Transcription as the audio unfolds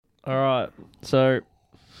All right. So,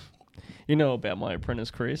 you know about my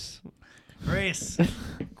apprentice, Chris. Chris.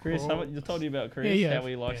 Chris, Oh. I told you about Chris, Yeah, how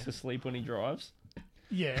he likes yeah. to sleep when he drives.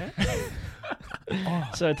 Yeah.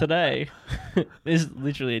 So today, this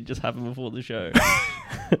literally just happened before the show.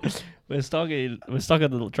 we're stuck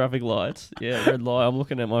at the traffic lights. Yeah, red light. I'm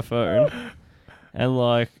looking at my phone, and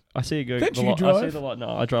like I see it go. Don't the you I see drive? the light. No,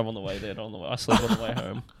 I drive on the way there, not on the way. I sleep on the way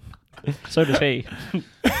home. So does he.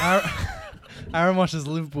 Aaron watches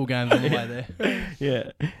Liverpool games on the way there.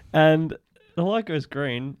 Yeah, and the light goes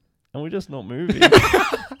green, and we're just not moving.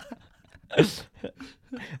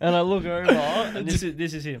 And I look over, and this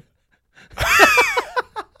is him.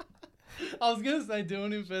 I was gonna say do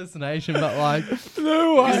an impersonation, but like,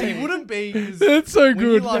 No because way. he wouldn't be. 'Cause That's so when you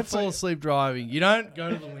good. like That's fall asleep driving, you don't go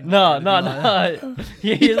to the window. No, and no, be like, no.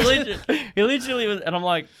 He literally was, and I'm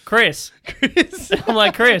like, Chris. Chris. I'm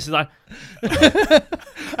like, Chris. He's like,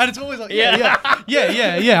 And it's always like, yeah,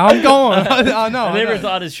 I'm going. I know. and I every know.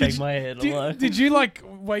 time I just shake my head. I'm like, Did you like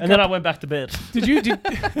wake and up? then I went back to bed. Did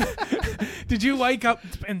did you wake up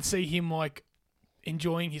and see him like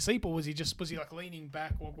enjoying his sleep, or was he like leaning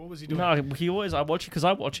back? What was he doing? No, I watch it because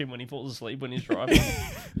I watch him when he falls asleep when he's driving.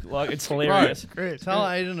 Like, it's hilarious. Great. Tell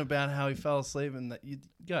Aiden about how he fell asleep and that you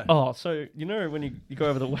go. Oh, so you know when you go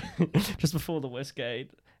over the just before the West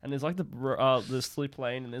Gate, and there's like the slip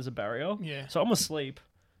lane, and there's a barrier. Yeah. So I'm asleep,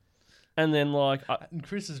 and then like And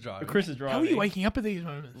Chris is driving. Chris is driving. How are you waking up at these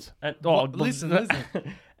moments? And, What? Listen.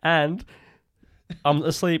 And I'm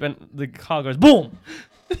asleep, and the car goes boom.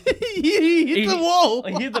 he hit the wall.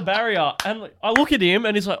 I hit the barrier, and like, I look at him,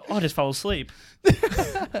 and he's like, "I just fell asleep."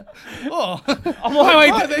 Oh. I'm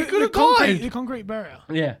like, they could have concrete, died. the concrete barrier.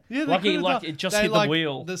 "Yeah, Yeah, they like could've died. it just They, hit like, the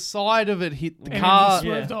wheel." The side of it hit the And car. then he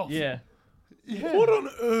swerved off. Yeah. What on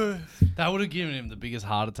earth? That would have given him the biggest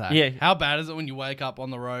heart attack. Yeah. How bad is it when you wake up on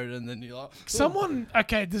the road and then you're like, Someone,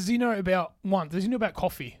 okay, does he know about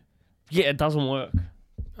coffee? Yeah, it doesn't work.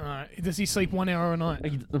 Does he sleep 1 hour a night?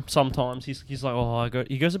 Sometimes he's like, "Oh,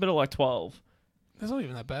 he goes to bed at like 12." That's not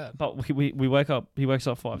even that bad. But we wake up. He wakes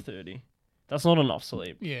up 5:30. That's not enough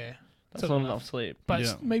sleep. Yeah. That's not enough sleep. But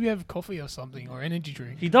Yeah. maybe have coffee or something, or energy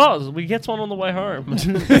drink. He does. We gets one on the way home.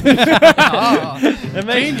 ah.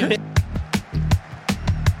 Amazing.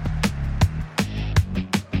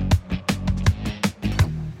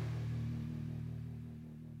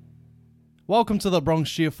 Welcome to the Bronx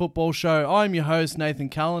Cheer Football Show. I'm your host, Nathan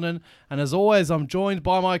Callanan, and as always, I'm joined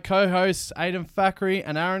by my co-hosts, Aidan Fackery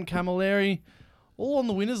and Aaron Camilleri, all on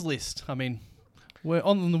the winners list. I mean, we're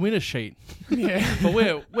on the winners sheet, Yeah. but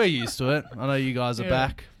we're used to it. I know you guys are Yeah.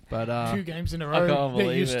 back, but 2 games in a I row. can't Get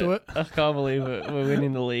believe used to it. I can't believe it. We're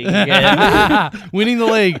winning the league again. winning the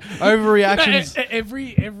league, overreactions.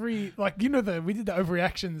 Every like we did the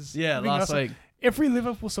overreactions. Yeah, thing last week. Every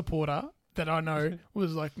Liverpool supporter that I know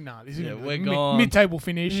was like, "Nah, this is Yeah, gonna be we're a gone." mid-table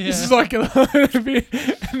finish. This Yeah. is like a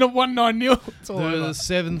 1-9-0. It's all over."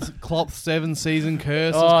 The Klopp 7-season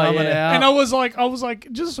curse Oh, was coming yeah. out. And I was like,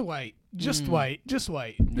 just wait, just wait.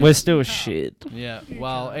 We're still shit. Yeah.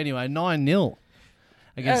 Well, anyway, 9-0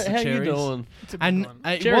 against How the you Cherries. doing? It's a big And one.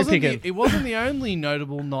 Cherry picking. it wasn't the only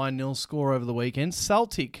notable 9-0 score over the weekend.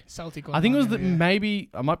 Celtic. Celtic. I think it was 1-9, yeah. maybe,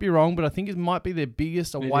 I might be wrong, but I think it might be their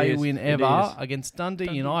biggest away is, win it ever is. against Dundee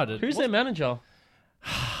Dundee. United. Who's their manager?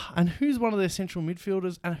 And who's one of their central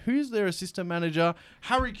midfielders? And who's their assistant manager?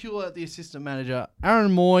 Harry Kewell, the assistant manager.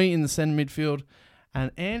 Aaron Moy in the centre midfield.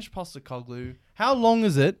 And Ange Postecoglou. How long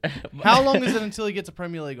is it? How long is it until he gets a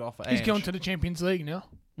Premier League offer? He's Ange? going to the Champions League now.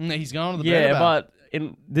 No, he's going to the Yeah, Bernabeu. but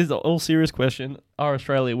this is an all serious question. Are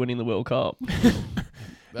Australia winning the World Cup?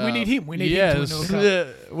 We need him. We need him to win the World Cup. Yeah.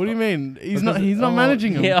 What do you mean? He's not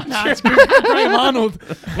managing him. Yeah, Nah, it's good. Graham Arnold.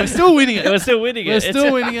 We're still winning it. we're still winning it. We're It's-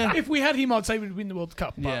 still winning it. If we had him, I'd say we'd win the World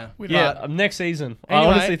Cup. But Yeah. we don't. Yeah, next season. Anyway,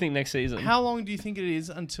 I honestly think next season. How long do you think it is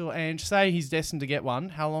until Ange, say he's destined to get one,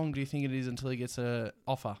 how long do you think it is until he gets a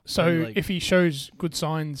offer? So Premier League? if he shows good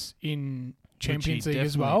signs in Champions League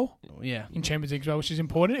as well, Yeah. in Champions League as well, which is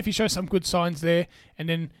important. If he shows some good signs there, and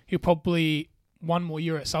then he'll probably one more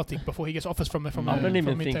year at Celtic before he gets offers from I a don't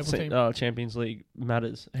even mid-table think team. Champions League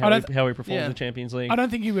matters. I How don't he performs Yeah. in the Champions League. I don't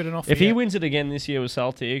think he would an offer. If he yet. wins it again this year with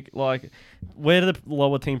Celtic, like where do the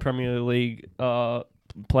lower team Premier League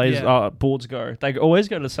players Yeah. boards go? They always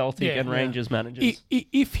go to Celtic Yeah. and Yeah. Rangers managers.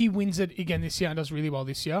 If he wins it again this year and does really well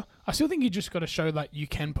this year, I still think you just got to show that you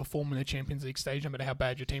can perform in the Champions League stage, no matter how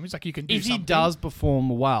bad your team is. Like you can do If he something. does perform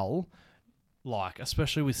well, like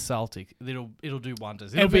especially with Celtic, it'll do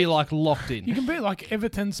wonders. It'll Every- be like locked in. You can be like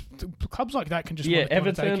clubs like that can just Yeah,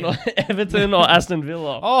 wanna take Everton, it. Everton or Aston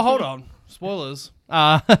Villa. Oh, hold on. spoilers.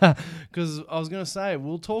 Because I was going to say,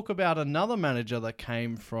 we'll talk about another manager that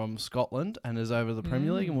came from Scotland and is over the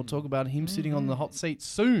Premier League, and we'll talk about him sitting on the hot seat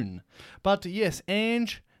soon. But yes,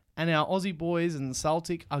 Ange and our Aussie boys and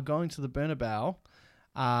Celtic are going to the Bernabeu.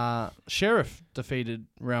 Sheriff defeated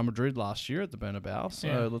Real Madrid last year at the Bernabeu,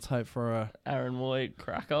 so let's hope for a Aaron Moy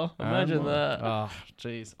cracker. Imagine that. Oh,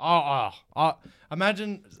 jeez.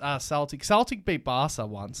 Imagine Celtic. Celtic beat Barca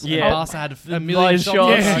once. Yeah. And Barca had a million Nine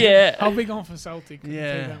shots. shots. Yeah. I'll be going for Celtic. Couldn't tell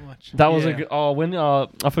you Yeah. that much. That was a Yeah. good. When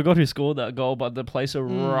I forgot who scored that goal, but the place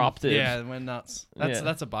erupted. Yeah, it went nuts.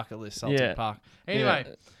 That's a bucket list, Celtic Yeah. Park.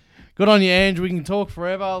 Anyway, good on you, Ange. We can talk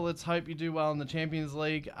forever. Let's hope you do well in the Champions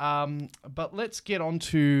League. But let's get on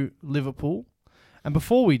to Liverpool. And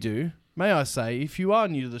before we do, may I say, if you are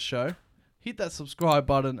new to the show, hit that subscribe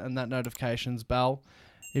button and that notifications bell.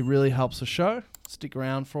 It really helps the show. Stick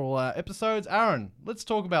around for all our episodes. Aaron, let's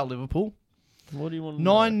talk about Liverpool. What do you want? To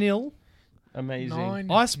know? 9-0. Amazing.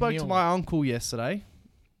 9-0. I spoke to my uncle yesterday,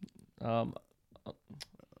 Why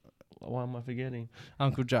am I forgetting?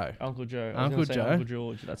 Uncle Joe. Uncle Joe. I was Uncle gonna say Joe. Uncle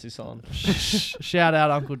George. That's his son. Shout out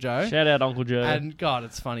Uncle Joe. Shout out Uncle Joe. And God,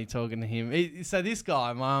 it's funny talking to him. So this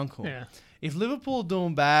guy, my uncle, Yeah. if Liverpool are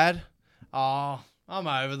doing bad, I'm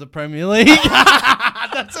over the Premier League.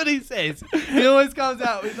 That's what he says. He always comes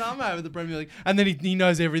out with, I'm over the Premier League. And then he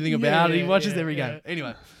knows everything about it. He watches every game.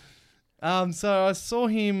 Anyway. So I saw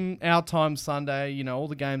him our time Sunday, all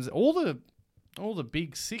the games, all the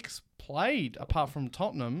big six played apart from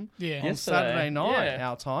Tottenham Yeah. on Yesterday. Saturday night, Yeah.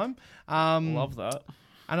 our time. Love that.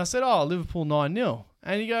 And I said, Liverpool 9-0.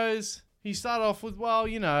 And he started off with,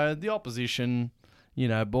 the opposition,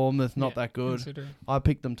 Bournemouth, not that good. Considering. I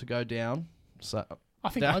picked them to go down. So I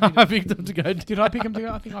think I did. I picked them to go down. Did I pick him to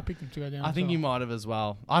go? I think I picked him to go down. I think you might have as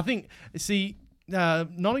well. I think,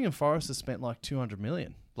 Nottingham Forest has spent like 200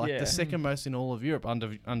 million. Like Yeah. the second most in all of Europe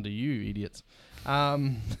under you, idiots.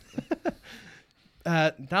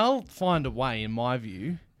 They'll find a way, in my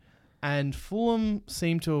view. And Fulham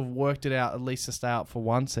seem to have worked it out at least to stay up for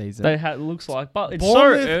one season. They had looks like, but it's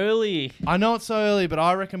Bournemouth- so early. I know it's so early, but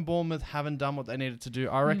I reckon Bournemouth haven't done what they needed to do.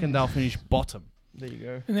 I reckon they'll finish bottom. There you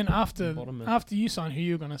go. And then after Bottom of- after you sign who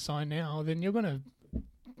you're going to sign now, then you're going to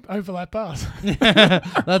overlap us.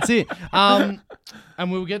 That's it. And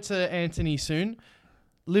we'll get to Anthony soon.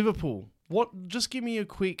 Liverpool. Just give me a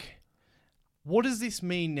quick. What does this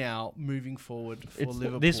mean now moving forward for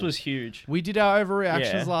Liverpool? This was huge. We did our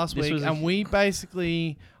overreactions Yeah, last this week, was a and we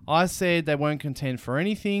basically, I said they won't contend for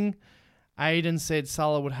anything. Aiden said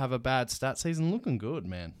Salah would have a bad stat season. Looking good,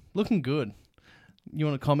 man. Looking good. You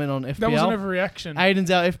want to comment on FPL? That was an overreaction.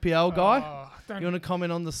 Aiden's our FPL guy. Oh, don't- You want to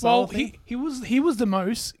comment on the Salah well, thing? he was the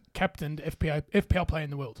most captained FPL player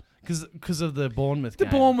in the world. Because of the Bournemouth The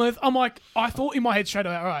game. Bournemouth, I thought in my head straight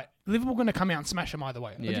away, all right, Liverpool going to come out and smash them either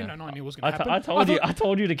way. I Yeah. didn't know 9-0 was going to happen. I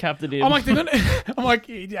told you to captain him. I'm like, they're going to. I'm like,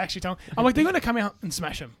 you actually tell me. I'm like, they're going to come out and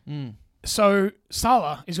smash them. Mm. So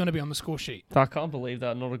Salah is going to be on the score sheet. I can't believe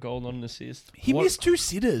that. Not a goal, not an assist. He What- missed 2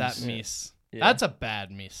 sitters. That miss. Yeah. That's a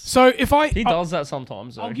bad miss. So if He does that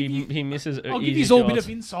sometimes, though. I'll give you- He misses. I'll give easy you all a bit shots.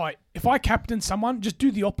 of insight. If I captain someone, just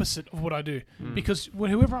do the opposite of what I do. Because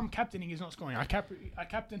whoever I'm captaining is not scoring. I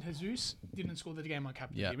captained Jesus, didn't score the game I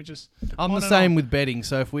captained. Yeah. Him, which is I'm on the and same on. with betting.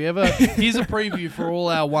 So if we ever, here's a preview for all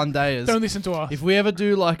our one-dayers. Don't listen to us. If we ever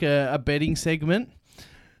do like a betting segment,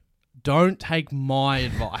 don't take my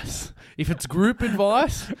advice. If it's group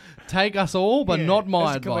advice, take us all, but Yeah, not my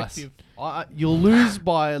as a advice. collective. You'll lose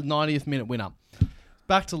by a 90th minute winner.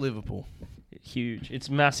 Back to Liverpool. Huge. It's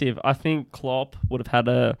massive. I think Klopp would have had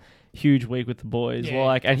a huge week with the boys.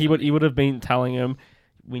 Yeah, and he would have been telling them,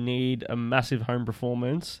 we need a massive home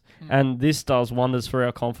performance, and this does wonders for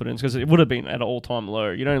our confidence because it would have been at an all-time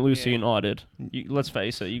low. You don't lose to Yeah. United. Let's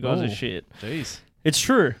face it, you guys Ooh. are shit. Jeez. It's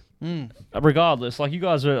true. Mm. Regardless, like you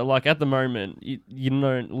guys are like at the moment, you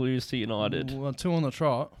don't lose to United. Well, 2 on the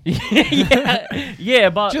trot.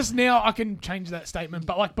 yeah, but Just now, I can change that statement.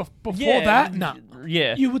 But like before yeah, that, no.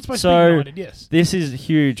 Yeah, You would supposed So, to be United, yes. this is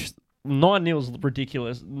huge. 9-0 is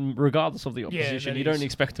ridiculous, regardless of the opposition. that You don't is.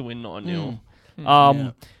 expect to win 9-0.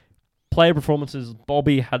 Yeah. Player performances.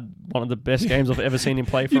 Bobby had one of the best games I've ever seen him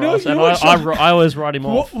play for us, you and know what I always write him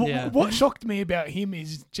off. What shocked me about him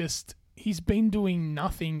is just he's been doing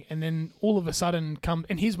nothing, and then all of a sudden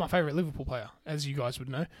and he's my favourite Liverpool player, as you guys would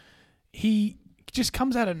know. He just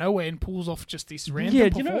comes out of nowhere and pulls off just this random Yeah,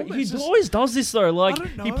 do you know performance. he always does this though? Like I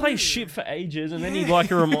don't he know. plays shit for ages, and then he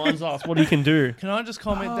reminds us what he can do. Can I just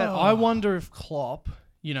comment that Oh. I wonder if Klopp,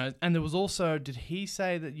 and there was also, did he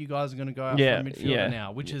say that you guys are going to go out for a midfielder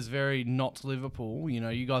now, which is very not Liverpool.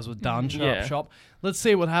 You guys were done, shut up Yeah. shop. Let's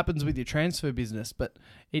see what happens with your transfer business. But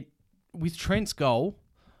with Trent's goal,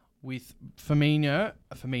 with Firmino.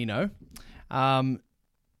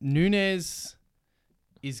 Nunes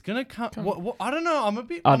is gonna come. What, I don't know.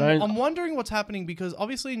 I'm wondering what's happening because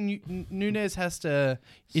obviously Nunes has to.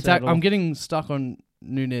 I'm getting stuck on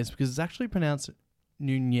Nunes because it's actually pronounced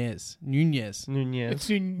Nunez. It's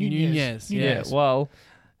Nunez. Yeah. Well,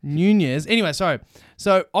 Nunez. Anyway, sorry.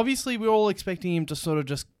 So obviously we're all expecting him to sort of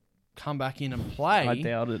just come back in and play. I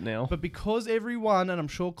doubt it now. But because everyone, and I'm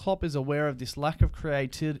sure Klopp is aware of this lack of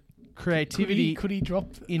creativity, could he drop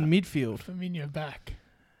in midfield? Firmino back.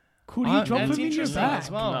 Could he drop Firmino back?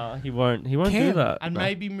 Well. No, he won't. He won't do that. And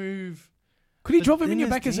maybe move. Could he drop Firmino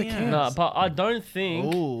back as a cam? No, but I don't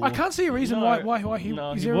think. Ooh. I can't see a reason why he.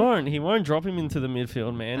 No, he won't. He won't drop him into the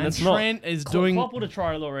midfield, man. And That's Trent is doing. Klopp would have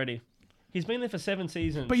tried already. He's been there for 7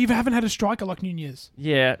 seasons. But you haven't had a striker like Nunez.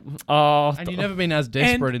 Yeah. Oh. And you've never been as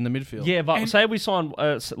desperate in the midfield. Yeah, but say we sign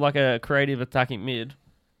like a creative attacking mid.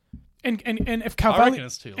 And if I Carvalho reckon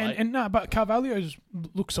it's too late. and no, but Carvalho's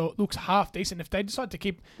looks half decent. If they decide to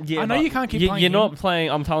keep, Yeah, I know you can't keep playing. You're not playing.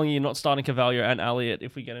 I'm telling you, you're not starting Carvalho and Elliott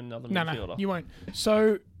if we get another midfielder. No, you won't.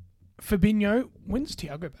 So, Fabinho, when's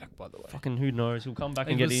Thiago back? By the way, fucking who knows? He'll come back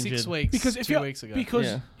and It get was injured. 6 weeks. because if 2 you're weeks ago.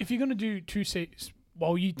 if you're gonna do two seats.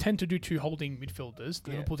 Well, you tend to do 2 holding midfielders.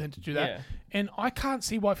 Liverpool tend to do that, Yeah. and I can't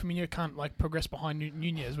see why Firmino can't like progress behind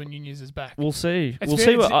Nunez when Nunez is back. We'll see. It's We'll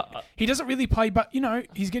very- see. He doesn't really play, but you know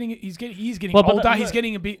he's getting But older. no, he's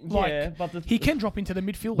getting a bit like but he can drop into the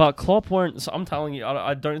midfield. But Klopp won't. So I'm telling you,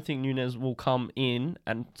 I don't think Nunes will come in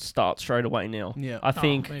and start straight away now. Yeah. I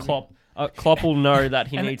think maybe. Klopp will know that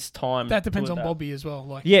he And needs time. that depends to on adapt. Bobby as well.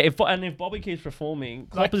 Like Yeah, if Bobby keeps performing,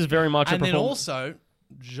 Klopp is very much a And then performer. also,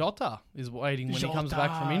 Jota is waiting when he comes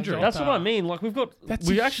back from injury. Jota. That's what I mean. Like That's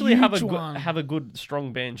we a actually have huge one. a good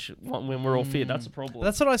strong bench when we're all fit. That's a problem.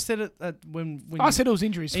 That's what I said when I said it was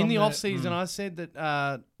injuries in from the off season. I said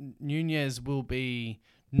that Nunez will be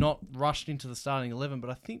not rushed into the starting 11, but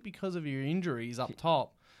I think because of your injuries up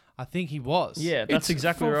top, I think he was. Yeah, that's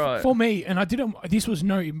exactly right. For me, and I didn't. This was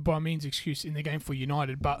no by means excuse in the game for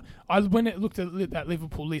United, but I when it looked at that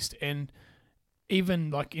Liverpool list and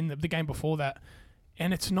even like in the game before that,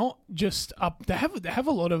 and it's not just up. They have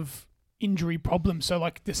a lot of injury problems. So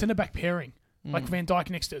like the centre back pairing, like Van Dijk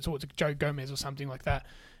next to Joe Gomez or something like that,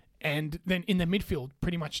 and then in the midfield,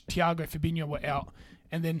 pretty much Thiago, Fabinho were out.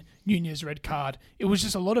 And then Nunez red card. It was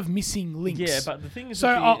just a lot of missing links. Yeah, but the thing is, so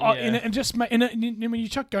when you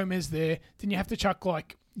chuck Gomez there, then you have to chuck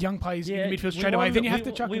like young players in the midfield straight away. Then you have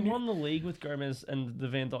to chuck. We won the league with Gomez and the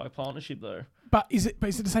Van Dijk partnership, though. But is it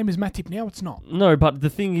the same as Matip now? It's not. No, but the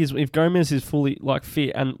thing is, if Gomez is fully like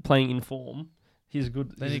fit and playing in form, he's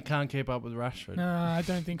good. Then he can't keep up with Rashford. No, I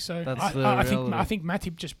don't think so. That's I think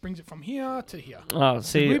Matip just brings it from here to here.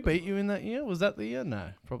 See, Did we beat you in that year? Was that the year? No,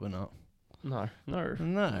 probably not. No.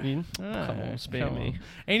 Come on, spare me.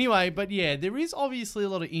 Anyway, but yeah, there is obviously a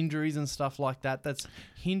lot of injuries and stuff like that that's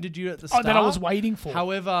hindered you at the start. That I was waiting for.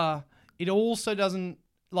 However, it also doesn't,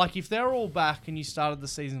 like if they're all back and you started the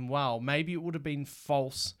season well, maybe it would have been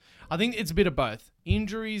false. I think it's a bit of both.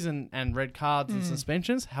 Injuries and red cards and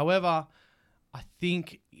suspensions. However, I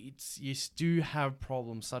think you do have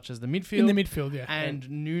problems such as the midfield. In the midfield, yeah. And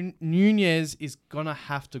Nunez is going to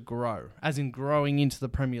have to grow, as in growing into the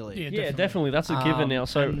Premier League. Yeah, definitely. That's a given now.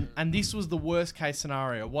 So, and this was the worst case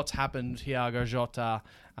scenario. What's happened? Thiago Jota,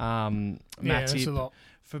 Matip,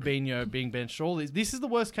 Fabinho being benched. All this. This is the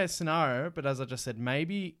worst case scenario. But as I just said,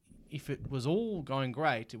 maybe if it was all going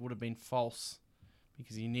great, it would have been false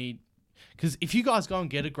because you need. Because if you guys go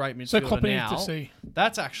and get a great midfielder now,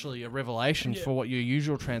 that's actually a revelation for what your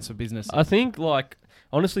usual transfer business is. I think,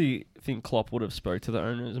 honestly, Klopp would have spoke to the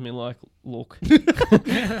owners and be like, look,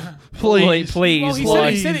 please,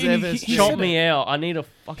 well, he chop me out. I need a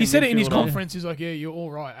fucking He said it in his midfielder." conference. He's like, yeah, you're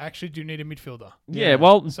all right. I actually do need a midfielder. Yeah,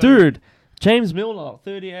 well, dude, James Milner,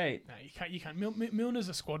 38. No, you can't. Milner's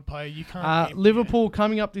a squad player. You can't. Liverpool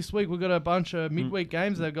coming up this week. We've got a bunch of midweek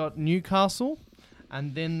games. They've got Newcastle.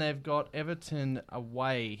 And then they've got Everton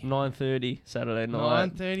away. 9:30 Saturday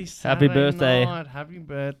night. 9:30 Saturday Happy birthday. night. Happy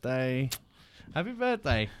birthday. Happy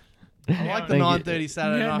birthday. I like the 9:30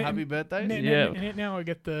 Saturday night. Happy birthday. Now I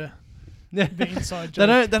get the inside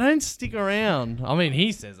joke. They don't stick around. I mean,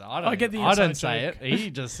 he says it. I get the I don't inside say joke. it.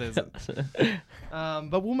 He just says it.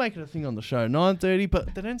 But we'll make it a thing on the show. 9:30,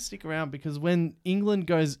 but they don't stick around because when England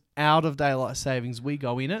goes out of daylight savings, we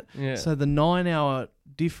go in it. Yeah. So the 9-hour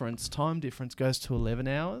time difference goes to 11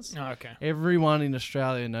 hours. Oh, okay. Everyone in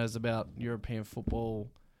Australia knows about European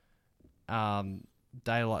football.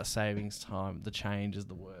 Daylight savings time, the change is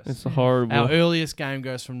the worst. It's horrible. Our earliest game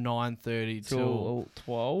goes from 9:30 till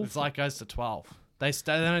 12. It's like goes to 12. They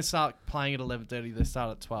don't start playing at 11:30. They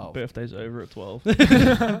start at 12. Birthday's over at 12.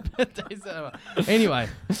 Birthday's over. Anyway,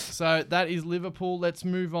 so that is Liverpool. Let's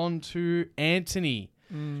move on to Anthony.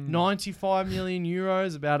 95 million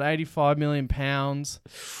euros, about 85 million pounds.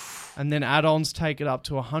 And then add-ons take it up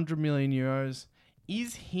to 100 million euros.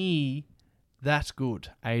 Is he that good,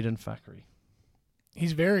 Aiden Thackeray?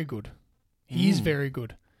 He's very good. He is very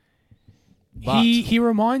good. But- He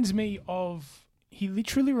reminds me of... He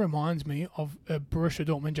literally reminds me of Borussia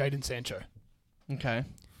Dortmund Jadon Sancho. Okay.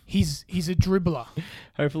 He's a dribbler.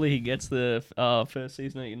 Hopefully he gets the first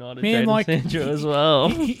season at United. Man, Jadon like, Sancho as well.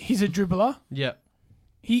 He's a dribbler. Yep.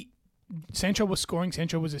 Sancho was scoring.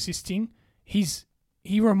 Sancho was assisting.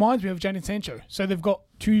 He reminds me of Jadon Sancho. So they've got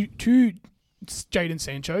two Jadon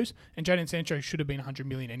Sanchos, and Jadon Sancho should have been 100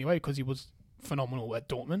 million anyway because he was phenomenal at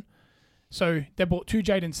Dortmund. So they bought two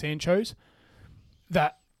Jadon Sanchos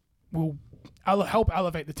that will help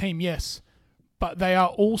elevate the team, yes, but they are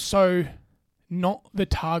also not the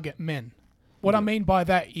target men. What I mean by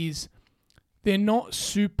that is they're not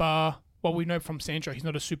super... Well, we know from Sancho, he's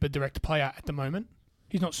not a super direct player at the moment.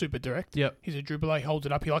 He's not super direct. Yep. He's a dribbler. He holds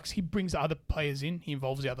it up. He brings the other players in. He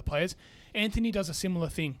involves the other players. Anthony does a similar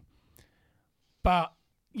thing. But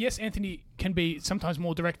yes, Anthony can be sometimes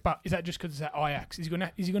more direct, but is that just because it's at Ajax? Is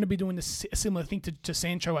he going to be doing a similar thing to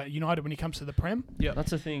Sancho at United when he comes to the Prem? Yeah.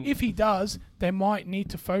 That's the thing. If he does, they might need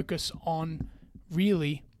to focus on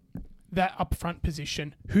really that upfront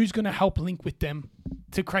position. Who's going to help link with them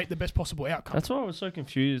to create the best possible outcome? That's why I was so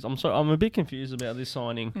confused. I'm a bit confused about this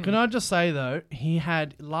signing. Can I just say, though,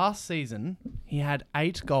 last season, he had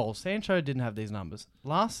 8 goals. Sancho didn't have these numbers.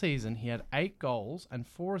 Last season, he had 8 goals and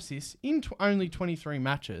 4 assists in only 23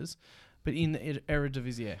 matches, but in the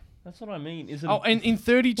Eredivisie. That's what I mean. Is it? Oh, and in What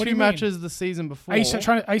do 32 you matches the season before. Are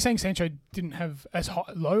you saying Sancho didn't have as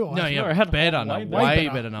low? Or No, as yeah, No, it had better, way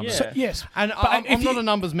better numbers. Yeah. So, yes. And But I'm if not you- a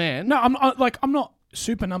numbers man. No, I'm not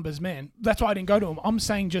super numbers man. That's why I didn't go to him. I'm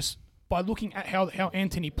saying just by looking at how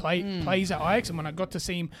Anthony plays at Ajax, and when I got to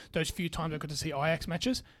see him those few times I got to see Ajax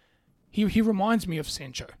matches, he reminds me of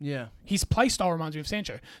Sancho. Yeah. His play style reminds me of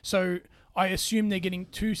Sancho. So I assume they're getting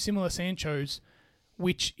two similar Sanchos,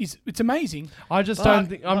 which it's amazing. I just But- don't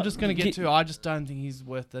think. I'm but just going to get- get to. I just don't think he's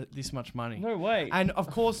worth this much money. No way. And of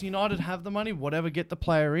course, United have the money. Whatever, get the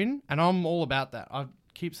player in, and I'm all about that. I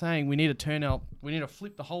keep saying we need to turn out. We need to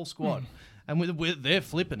flip the whole squad, and they're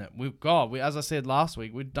flipping it. As I said last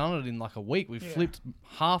week, we've done it in like a week. We've flipped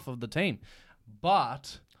half of the team,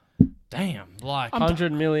 but damn, like.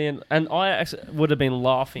 100 million, and Ajax would have been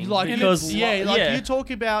laughing because you talk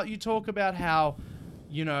about how,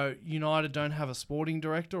 United don't have a sporting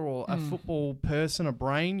director or a football person, a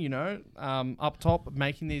brain, up top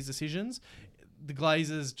making these decisions. The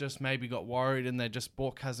Glazers just maybe got worried and they just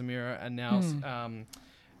bought Casemiro and now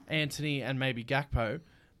Anthony and maybe Gakpo.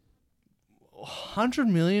 100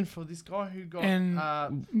 million for this guy who got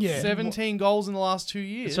 17 goals in the last 2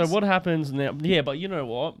 years. So what happens now? Yeah, but you know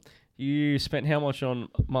what? You spent how much on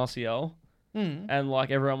Martial? And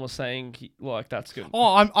like everyone was saying, that's good.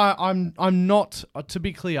 Oh, I'm not. To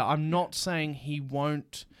be clear, I'm not saying he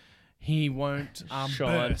won't Shine.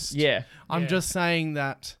 burst. Yeah. I'm just saying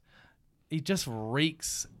that it just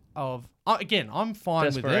reeks of. Again, I'm fine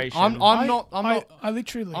with it. Desperation.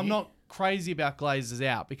 I'm not crazy about Glazers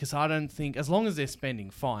out because I don't think as long as they're spending,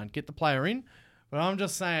 fine, get the player in. But I'm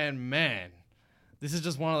just saying, man. This is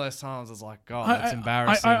just one of those times. It's like, God, that's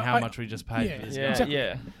embarrassing how much we just paid for this guy. Exactly.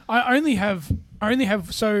 Yeah. I only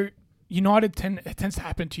have. So United it tends to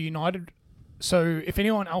happen to United. So if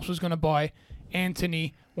anyone else was going to buy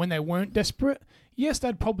Anthony when they weren't desperate, yes,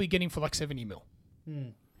 they'd probably get him for like 70 mil.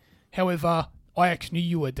 However, Ajax knew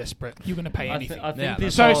you were desperate. You're going to pay anything. I think Yeah,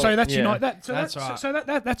 this so whole- that's yeah. United. That's right. So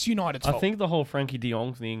that's United's I fault. think the whole Frankie De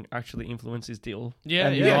Jong thing actually influenced his deal. Yeah,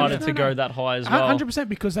 and yeah. United No, to no. go that high as well. 100%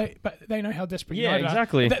 because they know how desperate. Yeah, United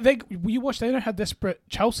exactly. Are. They know how desperate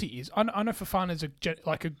Chelsea is. I know Fofana's a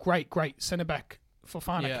great centre back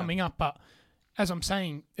Fofana Yeah. coming up, but as I'm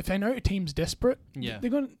saying, if they know a team's desperate, Yeah. you're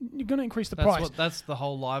going to increase the price. That's the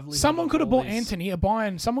whole livelihood. Someone of could have all bought these-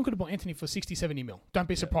 Anthony, someone could have bought Anthony for 60, 70 mil. Don't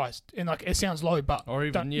be surprised. And like it sounds low, but Or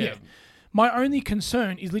even, don't- yeah. My only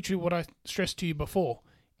concern is literally what I stressed to you before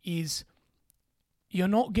is you're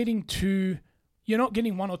not getting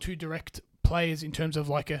one or two direct players in terms of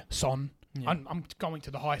like a Son. Yeah. I'm going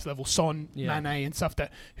to the highest level, Son, Yeah. Mane, and stuff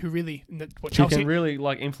who really what He Chelsea. can really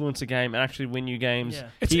influence a game and actually win you games. Yeah.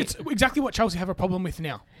 It's exactly what Chelsea have a problem with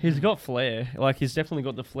now. He's got flair. He's definitely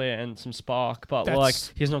got the flair and some spark, but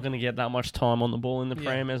he's not going to get that much time on the ball in the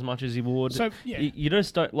Prem as much as he would. So yeah, You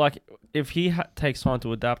just don't if he takes time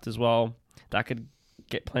to adapt as well. That could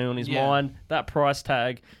get playing on his mind. That price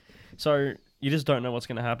tag. So you just don't know what's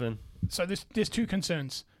going to happen. So there's two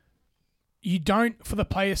concerns. You don't, for the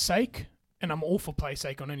player's sake, and I'm all for player's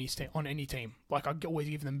sake on any team. Like, I always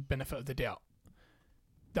give them benefit of the doubt.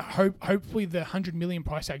 Hopefully the 100 million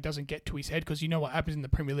price tag doesn't get to his head, because you know what happens in the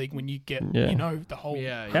Premier League when you get the whole.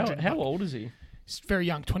 Yeah. How old is he? He's very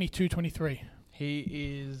young, 22, 23.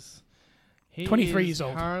 He is 23 years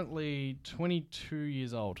old. Currently 22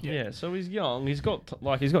 years old. Yeah, so he's young. He's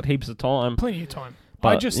got heaps of time. Plenty of time. But,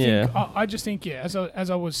 I just think, as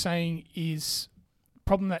I was saying, is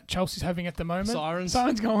problem that Chelsea's having at the moment.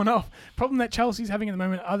 Sirens going off. Problem that Chelsea's having at the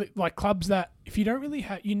moment are like clubs that if you don't really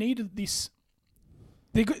have, you need this.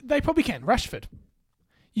 They probably can. Rashford.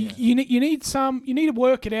 You need to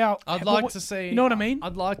work it out. I'd like to see. You know what I mean?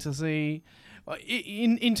 I'd like to see.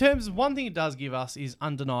 In terms of one thing it does give us is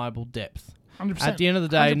undeniable depth. 100%. At the end of the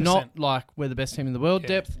day, 100%. not like we're the best team in the world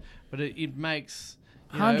depth, but it makes.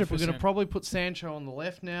 100%. If we're going to probably put Sancho on the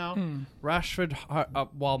left now, Rashford,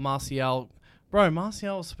 while Martial. Bro,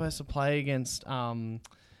 Martial was supposed to play against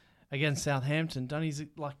Southampton. Done his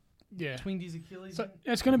twinged his Achilles. So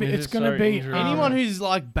it's going to be anyone who's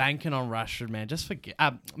like banking on Rashford, man, just forget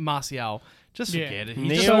Martial. Just forget it. He's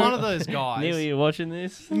Neil, just one of those guys. Neil, you watching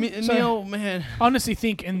this? Neil, man. I honestly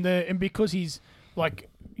think and because he's like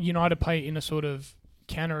United play in a sort of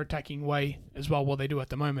counter-attacking way as well, what they do at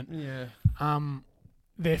the moment. Yeah.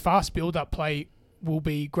 Their fast build-up play will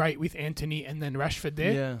be great with Anthony and then Rashford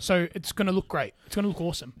there. Yeah. So it's going to look great. It's going to look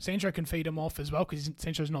awesome. Sancho can feed him off as well because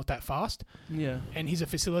Sancho's not that fast. Yeah. And he's a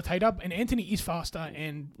facilitator. And Anthony is faster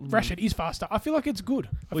and Rashford is faster. I feel like it's good.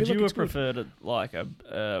 Would you have preferred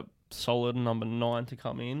a solid number 9 to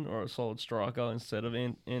come in or a solid striker instead of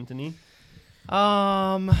Anthony?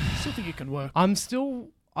 I still think it can work.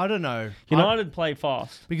 I don't know. United play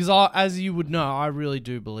fast. Because as you would know, I really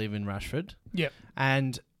do believe in Rashford. Yep.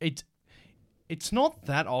 And it's not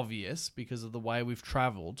that obvious because of the way we've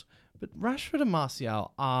travelled, but Rashford and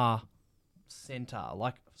Martial are centre,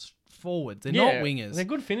 like forwards. They're not wingers. They're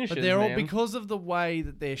good finishers, but they're all because of the way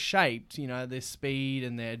that they're shaped, their speed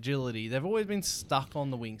and their agility. They've always been stuck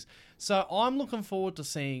on the wings. So I'm looking forward to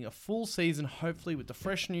seeing a full season, hopefully with the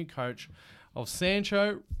fresh new coach, of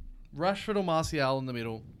Sancho, Rashford or Martial in the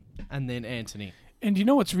middle, and then Anthony. And you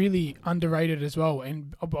know what's really underrated as well,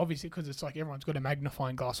 and obviously because it's like everyone's got a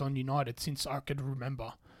magnifying glass on United since I could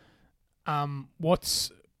remember.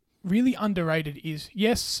 What's really underrated is,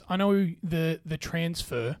 yes, I know the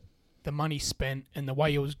transfer, the money spent, and the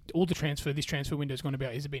way this transfer window is going to be,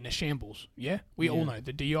 is being a shambles. Yeah, we all know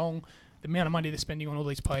the De Jong, the amount of money they're spending on all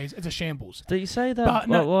these players, it's a shambles. Do you say that?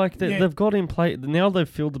 But they've got in play now. They've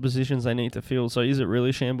filled the positions they need to fill. So is it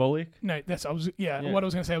really shambolic? No, what I was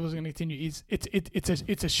going to say. I was going to continue. Is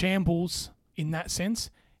it's a shambles in that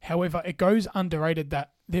sense. However, it goes underrated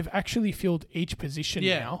that they've actually filled each position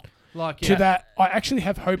now. To that, I actually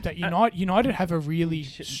have hope that United have a really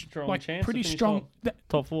strong chance, pretty strong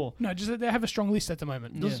top 4. No, just that they have a strong list at the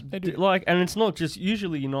moment. Yeah. They do. And it's not just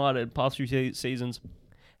usually United past few seasons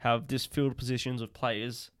have just filled positions of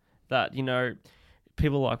players that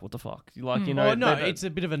people are like, what the fuck? It's a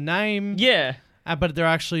bit of a name. Yeah. But they're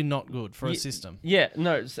actually not good for a system. Yeah,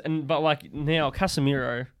 no, but now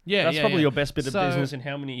Casemiro, that's probably your best bit of business in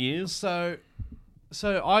how many years? So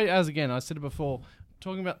I said it before,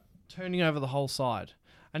 talking about turning over the whole side.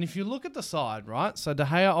 And if you look at the side, right, so De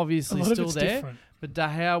Gea obviously still there, different. But De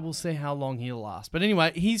Gea, we'll see how long he'll last. But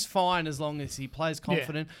anyway, he's fine as long as he plays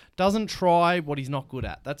confident, doesn't try what he's not good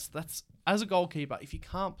at. That's as a goalkeeper, if you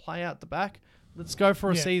can't play out the back, let's go for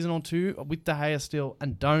a season or two with De Gea still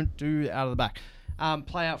and don't do out of the back.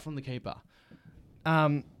 Play out from the keeper.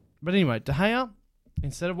 But anyway, De Gea,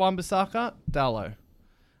 instead of Wan-Bissaka, Dalot.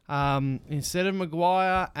 Instead of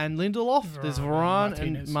Maguire and Lindelof, there's Varane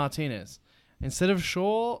and Martinez. Instead of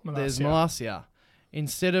Shaw, there's Malacia.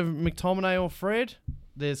 Instead of McTominay or Fred,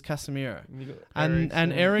 there's Casemiro.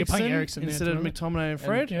 And Eriksen instead of McTominay and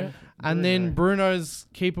Fred. And then Bruno's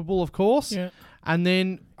keepable, of course. Yeah. And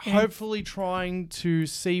then hopefully trying to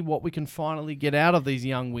see what we can finally get out of these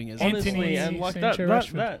young wingers. Honestly, and like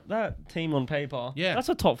that team on paper, that's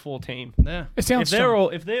a top 4 team. Yeah. It sounds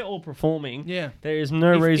if they're all performing, there is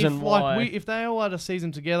no reason why. If they all had a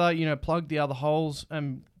season together, plug the other holes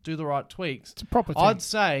and do the right tweaks. It's a proper team. I'd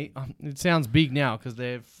say it sounds big now because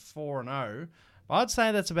they're 4-0. But I'd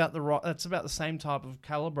say that's about the same type of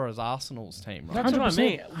caliber as Arsenal's team. Right? That's what I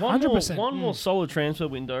mean. 100%. One more solid transfer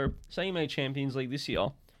window. Say you made Champions League this year,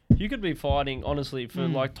 you could be fighting honestly for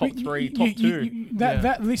top 3, top 2.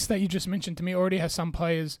 That list that you just mentioned to me already has some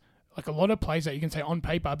players like a lot of players that you can say on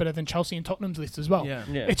paper are better than Chelsea and Tottenham's list as well. Yeah.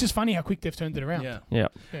 Yeah. It's just funny how quick they've turned it around. Yeah. Yeah.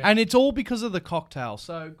 Yeah. And it's all because of the cocktail.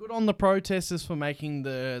 So good on the protesters for making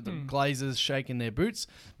the Glazers shaking their boots.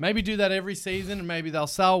 Maybe do that every season and maybe they'll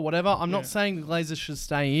sell, whatever. I'm not saying the Glazers should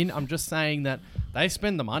stay in. I'm just saying that they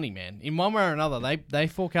spend the money, man. In one way or another, they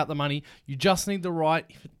fork out the money. You just need the right...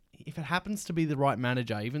 If it happens to be the right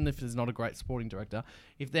manager, even if there's not a great sporting director,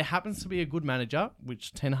 if there happens to be a good manager,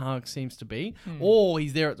 which Ten Hag seems to be, or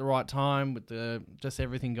he's there at the right time with just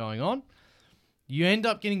everything going on, you end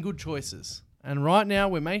up getting good choices. And right now,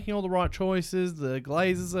 we're making all the right choices. The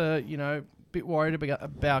Glazers are, a bit worried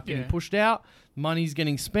about getting pushed out. Money's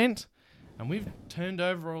getting spent. And we've turned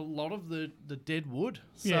over a lot of the dead wood.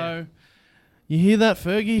 So, you hear that,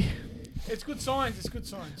 Fergie? It's good signs. It's good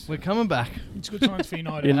signs. We're coming back. It's good signs for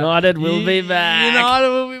United. United will be back. United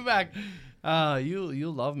will be back.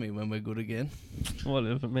 You'll love me when we're good again.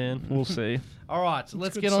 Whatever, man. We'll see. All right, so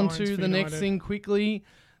let's good get on signs to for the next United. thing quickly.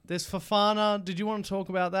 There's Fofana. Did you want to talk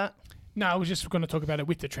about that? No, I was just going to talk about it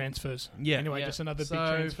with the transfers. Anyway, just another big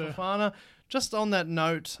transfer. Fofana, just on that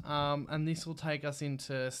note, and this will take us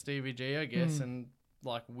into Stevie G, I guess, and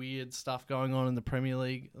like weird stuff going on in the Premier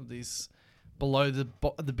League, this below the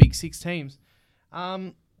big six teams.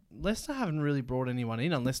 Leicester haven't really brought anyone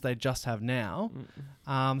in unless they just have now.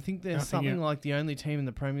 I think there's something like the only team in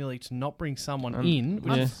the Premier League to not bring someone in,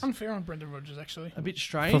 which is Unfair on Brendan Rodgers, actually. a bit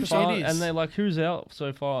strange. Fofana, It is. and they're like, who's out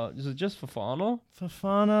so far? Is it just Fofana?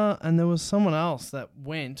 Fofana, and there was someone else that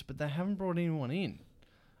went, but they haven't brought anyone in.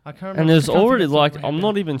 I can't remember. And there's I can't already think of like, something I'm right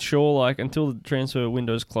not even sure, like, until the transfer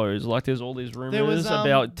window's closed, like, there's all these rumors There was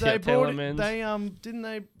about they brought it-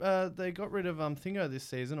 Telemans. they got rid of Thingo this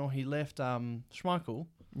season, or he left Schmeichel.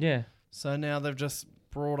 Yeah. So now they've just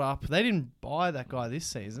brought up. They didn't buy that guy this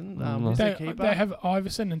season. No. Who's their They keeper? have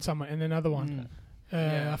Iverson and someone, and another one.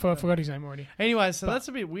 Yeah. I forgot his name already. Anyway, so But- that's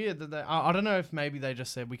a bit weird that they. I don't know if maybe they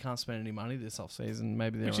just said we can't spend any money this off season.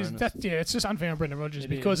 Maybe they're It's just unfair on Brendan Rodgers It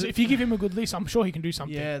because is. if you give him a good list, I'm sure he can do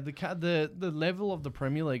something. Yeah, the level of the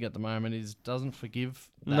Premier League at the moment doesn't forgive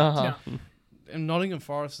that. Nah. And Nottingham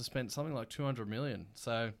Forest has spent something like 200 million.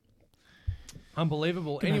 So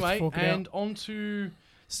unbelievable. Gonna have to Anyway, fork it and on to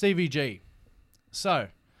Stevie G. So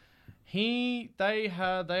they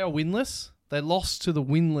are winless. They lost to the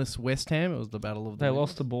winless West Ham. It was the battle of the They winless.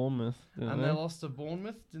 lost to Bournemouth. Didn't And they lost to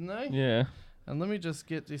Bournemouth, didn't they? Yeah. And let me just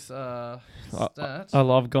get this stat. I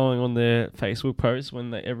love going on their Facebook posts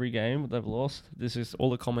when every game they've lost. This is all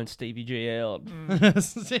the comments, Stevie G out.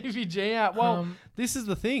 Stevie G out. Well, this is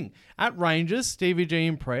the thing. At Rangers, Stevie G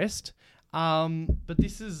impressed. But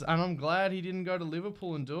this is, and I'm glad he didn't go to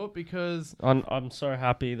Liverpool and do it because I'm so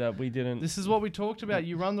happy that we didn't. this is what we talked about.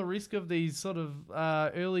 You run the risk of these sort of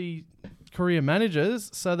early career managers.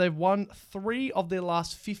 So they've won 3 of their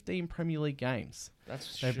last 15 Premier League games.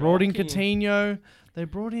 They brought in Coutinho. They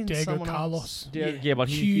brought in Diego someone Carlos. else. Yeah, but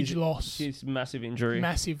Huge loss. He's massive injury.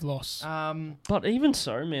 Massive loss. But even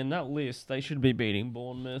so, man, that list they should be beating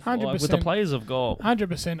Bournemouth. Like, with the 100%. players they've got.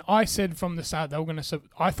 100%. I said from the start they were going to.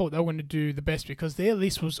 I thought they were going to do the best because their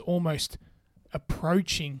list was almost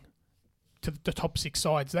approaching to the top 6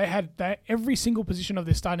 sides. They had every single position of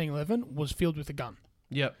their starting 11 was filled with a gun,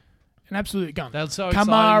 Yep. an absolute gun. That's so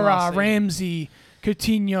exciting last Kamara, season. Ramsey,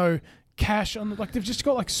 Coutinho, Cash on they've just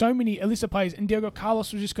got like so many Elisa players, and Diego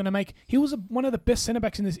Carlos was just going to make. He was one of the best centre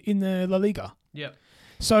backs in the La Liga. Yep.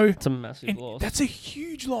 So It's a massive loss. that's a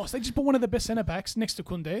huge loss. They just put one of the best centre backs next to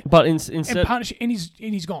Koundé. But And instead, partnership, and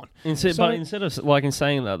he's gone. but instead of like in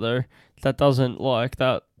saying that though, that doesn't like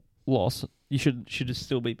that loss. You should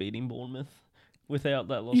still be beating Bournemouth without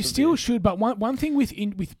that loss. You of still theirs. should, but one thing with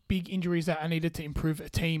big injuries that are needed to improve a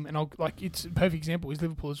team, and it's a perfect example is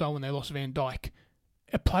Liverpool as well when they lost Van Dijk.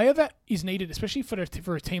 A player that is needed, especially for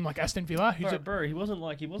a team like Aston Villa, who's Bro, he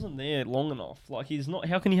wasn't there long enough. Like he's not.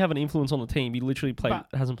 How can he have an influence on the team? He literally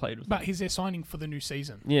hasn't played with. but he's their signing for the new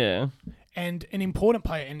season, Yeah, and an important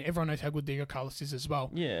player, and everyone knows how good Diego Carlos is as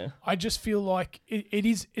well. yeah, I just feel like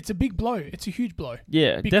it's a big blow. It's a huge blow.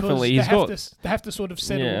 yeah. Because Definitely, they have to sort of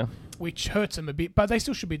settle, Yeah. which hurts them a bit, but they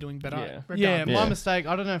still should be doing better. Yeah. Yeah, regardless. my mistake.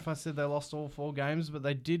 I don't know if I said they lost all 4 games, but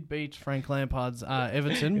they did beat Frank Lampard's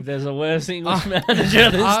Everton. If there's a worse English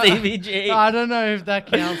manager than Stevie G. I don't know if that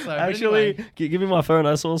counts though. But Actually, anyway, give me my phone.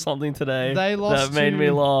 I saw something today They lost that made me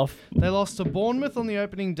to- laugh. they lost to Bournemouth on the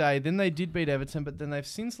opening day. Then they did beat Everton, but then they've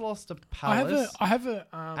since lost to Palace. I have a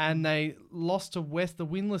and they lost to the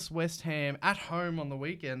winless West Ham at home on the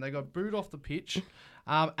weekend. They got booed off the pitch,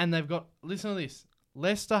 and they've got listen to this: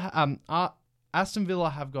 Aston Villa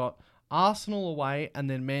have got Arsenal away and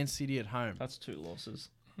then Man City at home. That's 2 losses.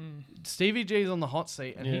 Stevie G's on the hot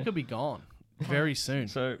seat, and he Yeah. could be gone. very soon.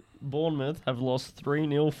 So Bournemouth have lost 3-0,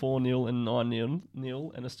 4-0, and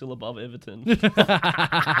 9-0, and are still above Everton.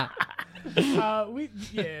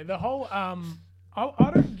 The whole I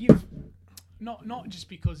don't give not just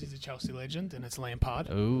because he's a Chelsea legend and it's Lampard.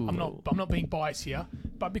 Ooh. I'm not being biased here,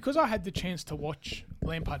 but because I had the chance to watch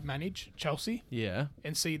Lampard manage Chelsea Yeah.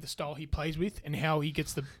 and see the style he plays with and how he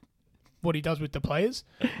gets what he does with the players.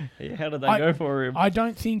 Yeah, how did they go for him? I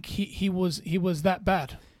don't think he was that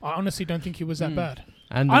bad. I honestly don't think he was that bad.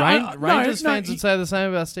 And Rangers fans would say the same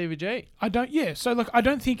about Stevie G. I don't. Yeah. So look, I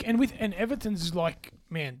don't think, and Everton's is like,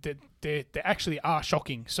 man, they actually are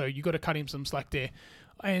shocking. So you got to cut him some slack there.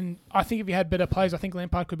 And I think if he had better players, I think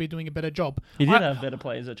Lampard could be doing a better job. He did have better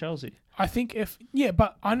players at Chelsea. I think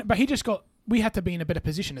but he just got. We had to be in a better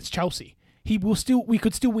position. It's Chelsea. We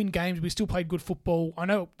could still win games. We still played good football. I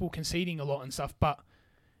know we're conceding a lot and stuff, but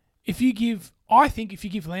if you give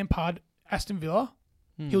Lampard Aston Villa,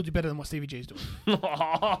 he'll do better than what Stevie G is doing.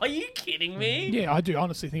 Are you kidding me? Yeah, I do. I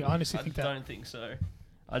honestly think that. I don't think so.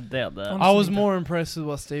 I doubt that. Honestly, I was more impressed with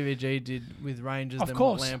what Stevie G did with Rangers than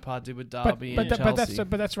what Lampard did with Derby and Chelsea.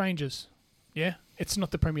 But that's Rangers. Yeah, it's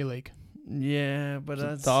not the Premier League. Yeah, but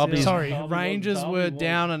that's Derby. Sorry. Rangers were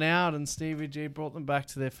down and out, and Stevie G brought them back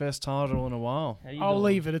to their first title in a while. I'll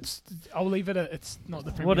leave it. It's not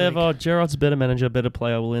the Premier Whatever. League. Gerrard's a better manager, better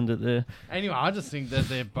player. We'll end it there. Anyway, I just think that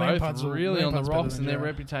they're both Lampard's really on the better rocks, than and their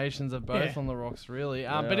Gerrard. reputations are both on the rocks, really.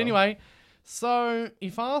 Yeah. But anyway, so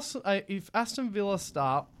if Aston Villa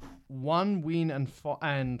start 1 win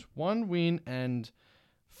and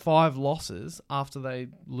 5 losses after they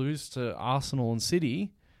lose to Arsenal and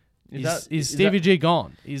City, is Stevie G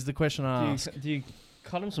gone? Is the question I ask. Do you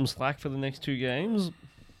cut him some slack for the next 2 games?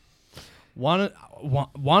 1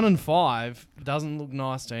 and 5 doesn't look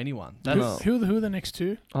nice to anyone. That's Who are the next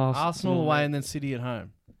two? Arsenal away and then City at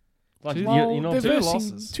home. Like, Two- you're not they're two versing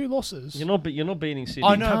losses. 2 losses. You're not beating City.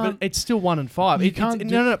 I know, but it's still 1 and 5. You It- can't it's-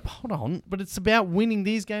 do- no, hold on. But it's about winning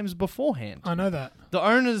these games beforehand. I know that. The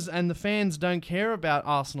owners and the fans don't care about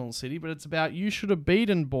Arsenal and City, but it's about you should have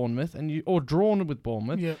beaten Bournemouth or drawn with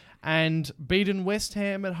Bournemouth Yeah. and beaten West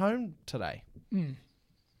Ham at home today. Mm.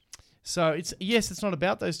 So it's not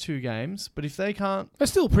about those 2 games, but if they can't, It's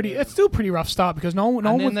still pretty rough start because no one.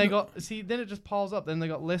 then would- then it just piles up. Then they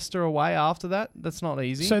got Leicester away after that. That's not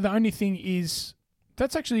easy. So the only thing is,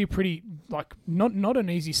 that's actually a pretty not an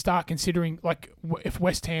easy start considering if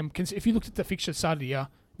West Ham if you looked at the fixture start of the year,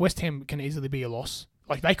 West Ham can easily be a loss.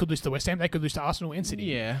 Like they could lose to West Ham, they could lose to Arsenal and City.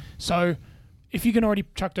 yeah. So if you can already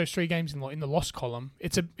chuck those 3 games in the loss column,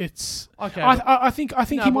 it's Okay. I think no,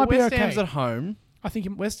 he but might be West okay. Ham's at home. I think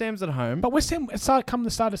West Ham's at home. but West Ham come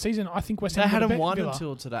the start of the season, I think West They Ham hadn't won Villa.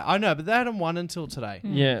 until today. I know, but they hadn't won until today.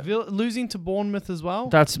 Yeah. Losing to Bournemouth as well.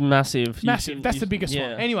 That's massive. Massive. That's the biggest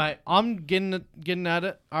one. Anyway, I'm getting at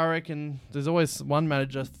it. I reckon there's always one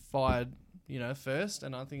manager fired, first,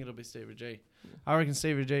 and I think it'll be Stevie G. I reckon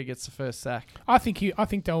Stevie G gets the first sack. I think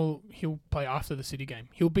he'll play after the City game.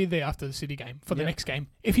 He'll be there after the City game for the next game.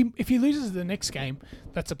 If he loses the next game,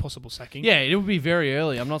 that's a possible sacking. Yeah, it'll be very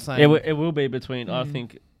early. I'm not saying. It will be between, I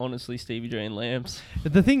think, honestly, Stevie G and Lamps.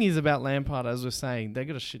 But the thing is about Lampard, as we're saying, they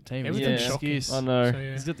got a shit team. He's got Everything's the shocking. excuse. I know. So,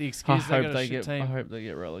 yeah. He's got the I excuse. They hope got a shit I team. hope they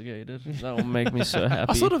get relegated. That will make me so happy.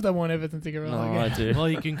 I sort of don't want Everton to get relegated. I do. Well,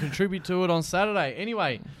 you can contribute to it on Saturday.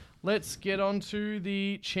 Anyway, let's get on to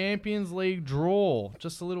the Champions League draw.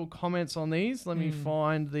 Just a little comments on these. Let me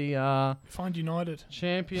find the Find United.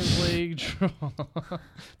 Champions League draw.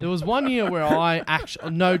 There was one year where I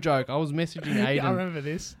actually, no joke, I was messaging Aiden. Yeah, I remember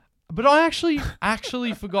this. But I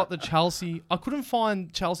actually forgot that Chelsea. I couldn't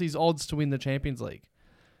find Chelsea's odds to win the Champions League,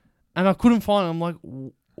 and I couldn't find. I'm like,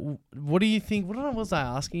 what do you think? What was I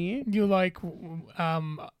asking you? You're like,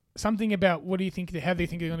 something about what do you think? How do you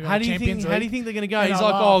think they're going to go? How in do the you Champions think? League? How do you think they're gonna go? And He's I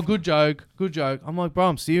like, laughed. oh, good joke. I'm like, bro,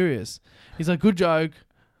 I'm serious. He's like, good joke.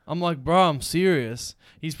 I'm like, bro, I'm serious.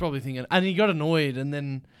 He's probably thinking, and he got annoyed, and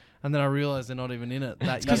then I realized they're not even in it.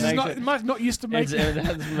 That Because year. it's not used to making.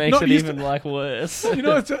 That makes Not it used even worse.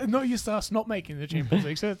 it's not used to us not making the Champions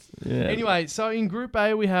League. So it's, Yeah. Anyway, so in Group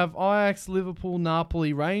A we have Ajax, Liverpool,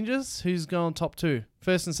 Napoli, Rangers. Who's going top 2?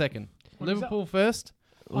 First and second. What is Liverpool first.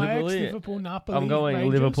 Ajax, Liverpool, Liverpool, Napoli. I'm going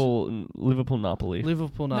Rangers. Liverpool, Napoli.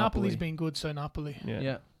 Liverpool, Napoli. Napoli's been good, so Napoli.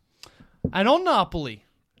 Yeah. And on Napoli,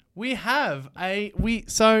 we have a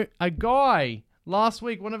guy last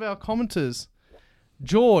week, one of our commenters,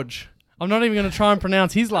 George. I'm not even going to try and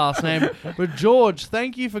pronounce his last name, but George,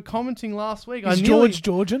 thank you for commenting last week. Is George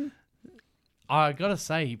Georgian? I gotta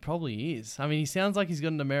say, he probably is. I mean, he sounds like he's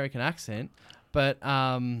got an American accent, but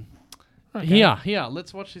Okay. here,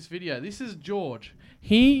 let's watch this video. This is George.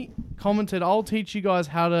 He commented, "I'll teach you guys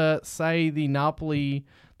how to say the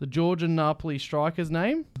Georgian Napoli striker's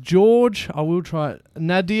name. George, I will try it.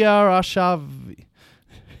 Nadir Ashavi."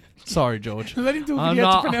 Sorry, George. Let him do a I'm video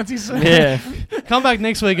to not- pronounce his surname. Yeah. Come back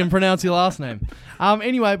next week and pronounce your last name.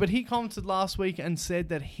 Anyway, but he commented last week and said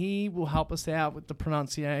that he will help us out with the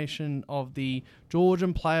pronunciation of the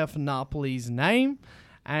Georgian player for Napoli's name.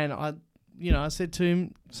 And I said to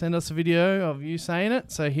him, send us a video of you saying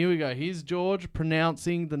it. So here we go. Here's George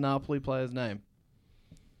pronouncing the Napoli player's name.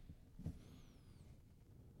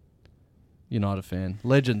 United fan.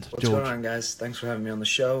 Legend, What's George. going on, guys? Thanks for having me on the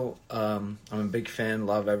show. I'm a big fan,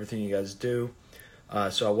 love everything you guys do.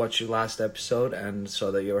 So I watched your last episode and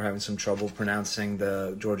saw that you were having some trouble pronouncing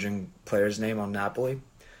the Georgian player's name on Napoli.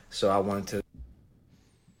 So I wanted to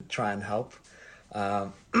try and help.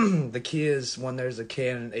 The key is when there's a K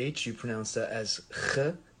and an H, you pronounce that as Ch.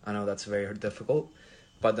 I know that's very difficult.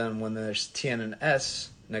 But then when there's T and an S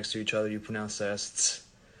next to each other, you pronounce that as Ts.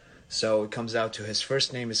 So it comes out to his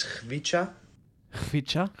first name is Chvicha,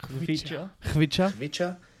 Chvicha.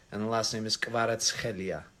 and the last name is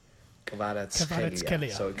Kvaratskhelia.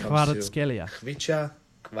 Kvaratskhelia. So it comes Kvaratskhelia. to Chvicha,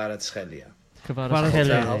 Kvaratskhelia. Hope that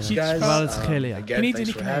Kvaratskhelia. helps, He's guys. Kvaratskhelia. He Again, needs a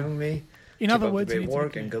thanks for nickname. having me. In Keep other up words, the he great needs a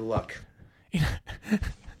work and nickname. good luck.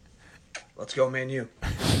 Let's go, Man U.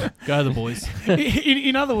 Go the boys.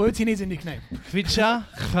 In other words, he needs a nickname. Chvicha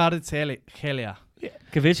Kvaratskhelia.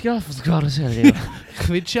 Kavitska? Kvaratskhelia.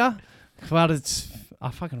 Chvicha Kvaratskhelia. I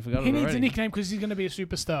fucking forgot He it needs already. a nickname because he's going to be a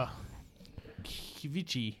superstar.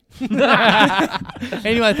 Kivichi.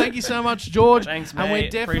 Anyway, thank you so much, George. Thanks, And we're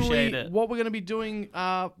mate. Appreciate definitely it. what we're going to be doing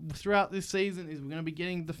throughout this season is we're going to be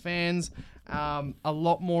getting the fans a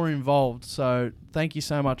lot more involved. So thank you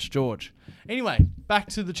so much, George. Anyway, back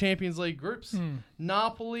to the Champions League groups.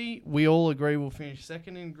 Napoli, we all agree will finish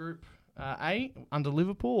second in Group A under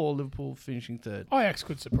Liverpool, or Liverpool finishing third. Ajax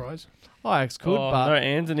could surprise. Ajax could, Oh, but no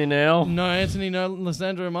Anthony now. no Anthony, no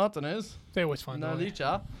Lisandro Martinez. They always find No a way.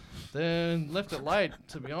 Licha. They left it late,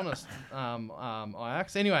 to be honest.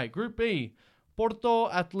 Ajax. Anyway, Group B: Porto,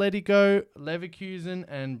 Atletico, Leverkusen,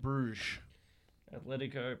 and Bruges.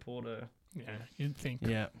 Atletico, Porto. Yeah, you'd think.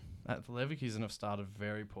 Yeah, the Leverkusen have started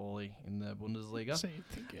very poorly in the Bundesliga. So you'd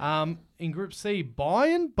think, yeah. In Group C,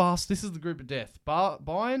 Bayern, this is the group of death.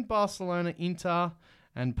 Bayern, Barcelona, Inter,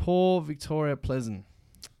 and poor Victoria Pleasant.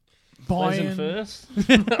 Pleasant Bayern.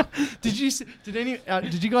 first.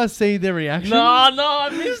 Did you guys see their reaction? No, I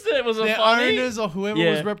missed it. Was it Their funny? owners or whoever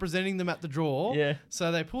Yeah. was representing them at the draw. Yeah.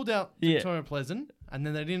 So they pulled out Yeah. Victoria Pleasant, and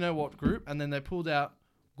then they didn't know what group, and then they pulled out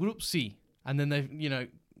Group C, and then they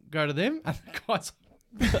go to them, and the guys,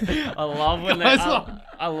 I love when they. Guys,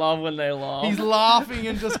 I love when they laugh. he's laughing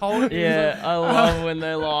and just holding. he's Yeah, I love when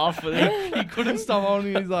they laugh. like- he couldn't stop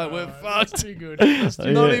holding. He's like, "We're That's fucked. too good. That's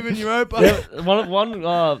too Not Yeah. even Europa." Yeah,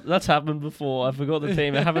 one that's happened before. I forgot the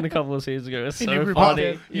team. It happened a couple of seasons ago. It's In so every funny.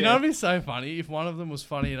 podcast. You know, it'd be so funny if one of them was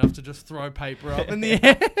funny enough to just throw paper up in the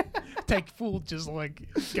air. Take full, just like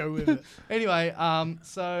go with it. Anyway,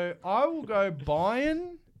 so I will go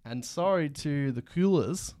Bayern, and sorry to the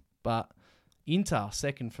coolers, but Inter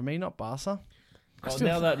second for me, not Barca. Oh,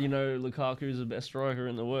 now that you know Lukaku's the best striker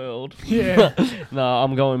in the world. Yeah. No,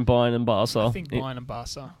 I'm going Bayern and Barca. I think Bayern and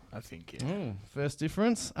Barca. I think, yeah. First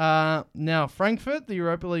difference. Now Frankfurt, the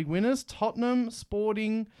Europa League winners, Tottenham,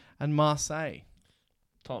 Sporting, and Marseille.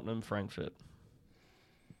 Tottenham, Frankfurt.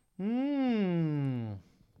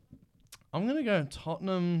 I'm gonna go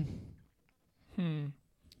Tottenham. I don't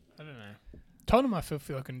know. Tottenham, I feel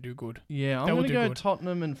like can do good. Yeah, I'm They will gonna do go good.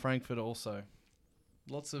 Tottenham and Frankfurt also.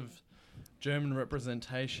 Lots of German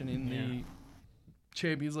representation in Yeah. the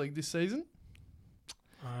Champions League this season.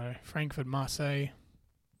 Frankfurt, Marseille.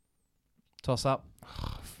 Toss up.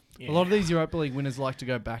 Yeah. A lot of these Europa League winners like to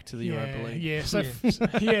go back to the Europa League. Yeah, so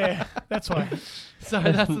yeah, that's why. So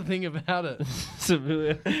that's the thing about it.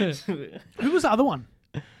 Who was the other one?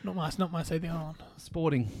 Not Marseille, the other one.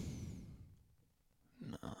 Sporting.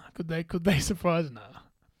 Could they surprise? No.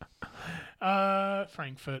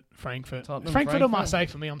 Frankfurt. Tottenham, Frankfurt or Frankfurt. Marseille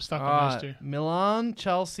for me. I'm stuck on Alright, those two. Milan,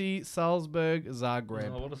 Chelsea, Salzburg,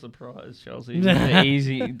 Zagreb. Oh, what a surprise! Chelsea, an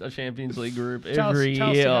easy Champions League group every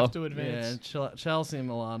Chelsea year. have to Yeah, advance. Chelsea and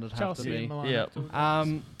Milan would have Chelsea to be. and Milan. Yeah. have to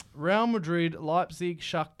advance. Real Madrid, Leipzig,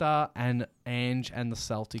 Shakhtar, and Ange and the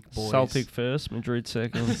Celtic boys. Celtic first, Madrid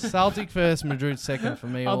second. Celtic first, Madrid second for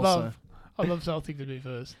me I also. love Celtic to be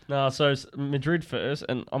first. No, so it's Madrid first,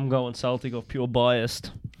 and I'm going Celtic off pure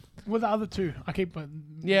biased. With the other two, I keep.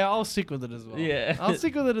 Yeah, I'll stick with it as well. Yeah. I'll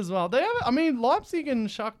stick with it as well. They have, I mean, Leipzig and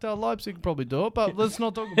Shakhtar, Leipzig could probably do it, but let's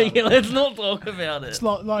not talk about Yeah, it. let's not talk about it.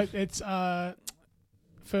 It's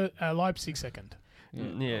for Leipzig second.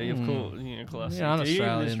 Yeah, of course. Yeah, classic. Yeah, I'm Are you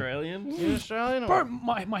Australian. Australian? You Australian? Bro, Or?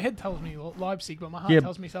 my head tells me Leipzig, but my heart Yeah.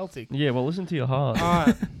 tells me Celtic. Yeah, well, listen to your heart. All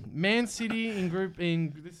right. Man City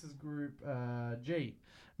this is Group G.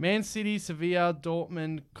 Man City, Sevilla,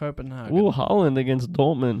 Dortmund, Copenhagen. Ooh, Haaland against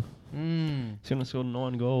Dortmund. Mm. He's going to score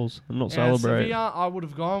 9 goals and not Yeah, celebrate. Sevilla, I would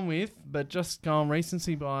have gone with, but just gone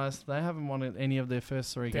recency bias. They haven't won any of their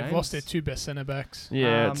first 3 They've games. lost their 2 best centre backs.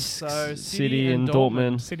 Yeah, it's so City and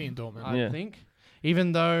Dortmund. City and Dortmund. I Yeah. think.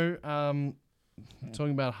 Even though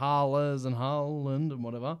talking about Haaland and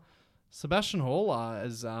whatever, Sebastian Haller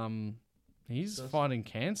is he's Does- fighting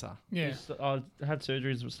cancer. Yeah. He's had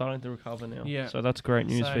surgeries, but starting to recover now. Yeah. So that's great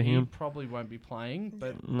news so for he him. probably won't be playing,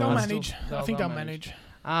 but No. They'll That's manage. I think they'll manage.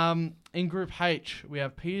 in Group H, we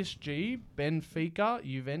have PSG, Benfica,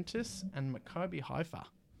 Juventus, and Maccabi Haifa.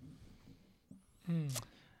 PSG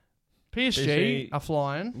PSG. are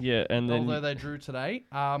flying, Yeah, and then although they drew today.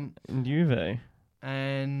 Juve.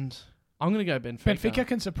 And I'm going to go Benfica. Benfica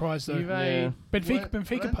can surprise though. Juve, Yeah. Benfica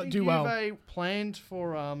I don't do think well. Juve planned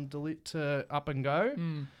for Delete to up and go,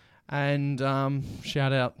 Mm. and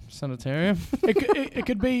shout out Sanitarium It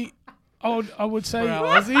could be. I would for say.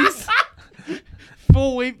 our Aussies.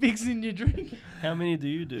 4 wheat bix in your drink. How many do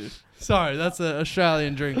you do? Sorry, that's an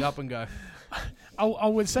Australian drink. Up and go. I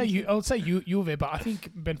would say Juve, but I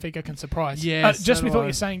think Benfica can surprise. Yes, just so with do what I.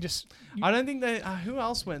 you're saying, just I don't think they. Who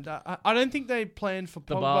else went? I don't think they planned for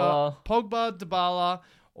Pogba, Dybala,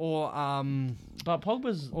 or But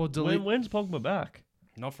Pogba's. Or delete- when's Pogba back?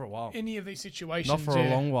 not for a while. any of these situations. Not for yeah.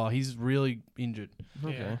 a long while. He's really injured.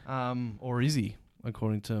 Okay. Or is he?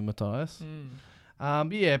 According to Matthias.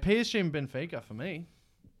 But yeah, PSG and Benfica for me.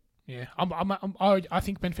 Yeah, I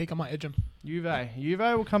think Benfica might edge them. Juve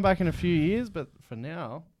will come back in a few years, but for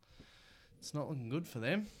now, it's not looking good for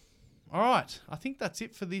them. All right, I think that's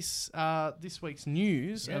it for this week's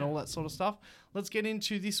news and Yeah. all that sort of stuff. Let's get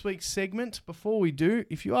into this week's segment. Before we do,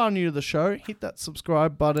 if you are new to the show, hit that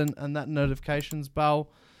subscribe button and that notifications bell.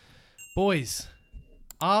 Boys,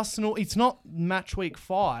 Arsenal, it's not match week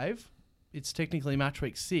 5. It's technically match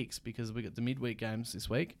week 6 because we got the midweek games this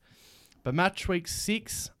week. But match week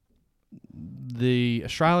 6, the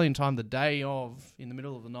Australian time, the day of, in the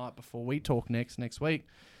middle of the night before we talk next week,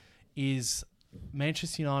 is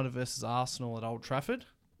Manchester United versus Arsenal at Old Trafford.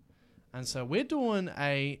 And so we're doing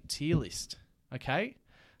a tier list, okay?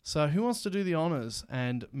 So who wants to do the honours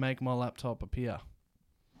and make my laptop appear?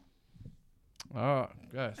 All right,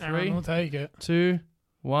 go. 3, I'll take it. 2,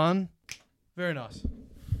 1. Very nice.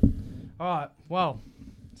 All right, well,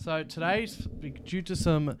 so today, due to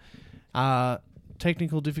some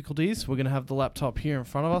technical difficulties, we're going to have the laptop here in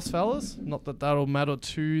front of us, fellas. Not that that'll matter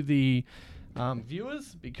to the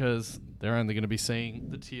viewers because they're only going to be seeing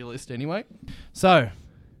the tier list anyway. So,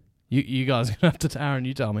 you guys are going to have to... Aaron,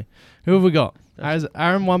 you tell me. Who have we got?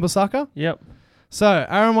 Aaron Wan-Bissaka? Yep. So,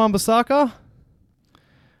 Aaron Wan-Bissaka,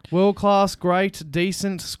 world-class, great,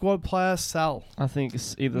 decent, squad player, Sal. I think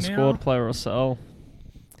it's either Now- squad player or sell,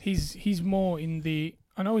 He's more in the.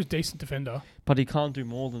 I know he's a decent defender but he can't do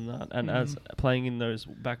more than that. And as playing in those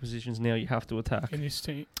back positions now, you have to attack. in this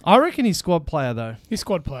team. I reckon he's squad player, though. He's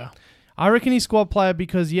squad player. I reckon he's squad player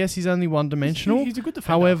because, yes, he's only one-dimensional. He's a good defender.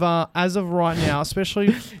 However, as of right now,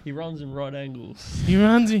 especially... He runs in right angles. he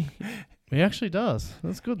runs... He actually does.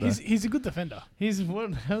 That's good, though. he's a good defender. He's...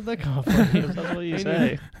 What, how did that come up? Him? That's what you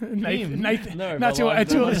say. Nathan. No, That's but what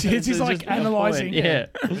like, it's it's just like just my analysing. point. Yeah.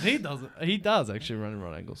 But he doesn't. He does actually run in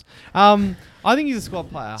right angles. I think he's a squad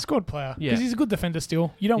player. Squad player. Yeah. Because he's a good defender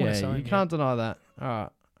still. You don't want to Yeah, sell you him. can't deny that. All right.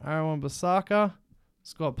 Aaron Wan-Bissaka,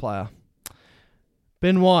 squad player.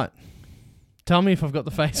 Ben White. Tell me if I've got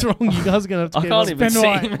the face wrong. You guys are going to have to I get can't it. even Ben see,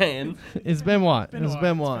 White. man. It's Ben White. Ben It's White,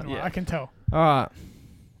 Ben it's White. I can tell. All right.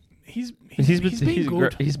 He's He's been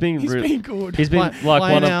good. He's been He's real. been good. He's been like Playing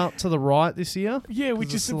one of, out to the right this year. Yeah,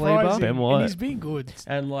 which is Because of Saliba. surprising. Ben White. And he's been good.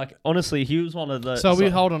 and like honestly, he was one of the. So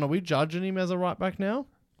hold on. Are we judging him as a right back now?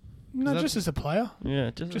 No, that- just as a player.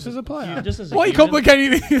 yeah, Just as a player. Just as a Why are you human.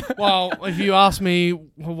 complicating it? Well, if you ask me,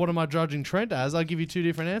 well, what am I judging Trent as? I'll give you 2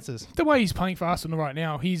 different answers. The way he's playing for Arsenal right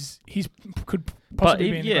now, he's could But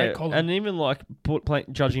possibly be in a great column. and even like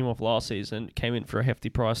judging him off last season, came in for a hefty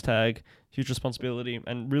price tag, huge responsibility,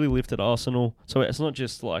 and really lifted Arsenal. So it's not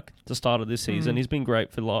just like the start of this season. He's been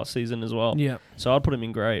great for last season as well. Yeah. So I'd put him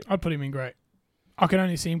in great. I'd put him in great. I can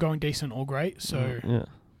only see him going decent or great. So Yeah.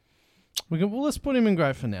 Let's put him in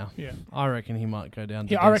great for now. yeah, I reckon he might go down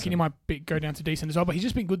to I reckon decent. he might go down to decent as well. But he's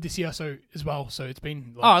just been good this year, so as well. So it's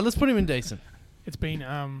been All right, let's put him in decent. it's been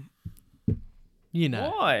You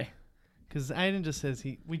know. Why? Because Aiden just says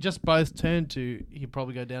we just both turned to he'd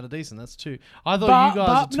probably go down to decent. That's 2. I thought you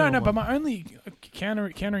guys were 2 and 1. But my only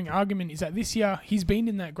countering argument is that this year he's been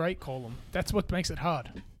in that great column. That's what makes it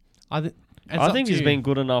hard. I think he's been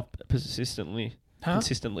good enough consistently. Huh?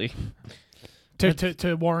 Consistently.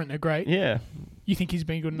 To warrant a great. Yeah. You think he's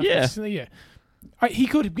been good enough? Yeah. Consistently? Yeah. He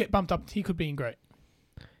could get bumped up. He could be in great.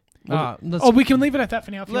 We can leave it at that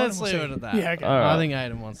for now. If you Let's want, leave we'll it see. at that. Yeah, okay. All right. I think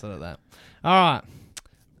Aiden wants it at that. All right.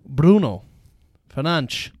 Bruno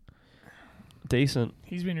Fernandes. Decent.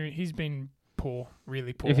 He's been poor,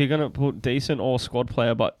 really poor. If you're going to put decent or squad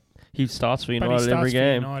player, but he starts for but he United starts every for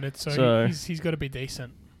game. United, so So- he's got to be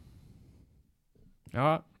decent. All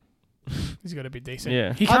right. He's got to be decent.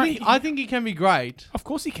 Yeah. He I can't. think I think he can be great. Of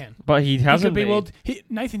course he can. But he He hasn't could be been.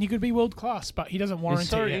 Nathan, he could be world class, but he doesn't warrant He's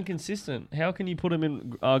so it yet. inconsistent. How can you put him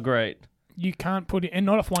in great? You can't put it, and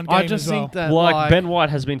not off one game I just as well. think that Like Ben White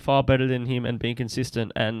has been far better than him and being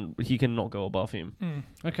consistent, and he cannot go above him.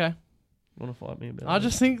 Okay. Want to fight me about I it?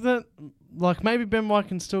 just think that maybe Ben White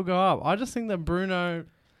can still go up. I just think that Bruno.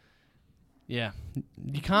 Yeah,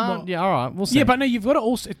 you can't. Well, all right, we'll see. Yeah, but no, you've got to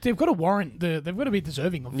also. They've got to warrant they've got to be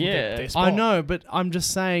deserving of their spot. I know, but I'm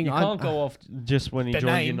just saying. You can't go off just when he The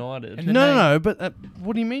joined name United. and the No, name. no, but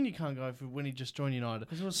what do you mean you can't go when he just joined United?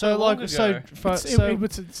 Because it was So long like, ago.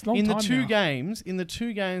 It's long in the time two now.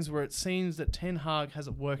 games, where it seems that Ten Hag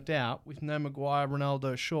hasn't worked out with no Maguire,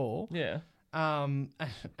 Ronaldo, Shaw, Yeah. and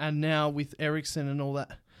now with Eriksen and all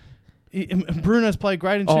that, Bruno's played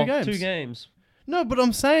great in 2 games. 2 games. No, but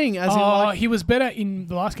I'm saying as in like he was better in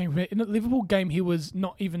the last game. In the Liverpool game, he was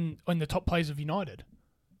not even in the top players of United.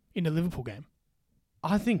 In the Liverpool game,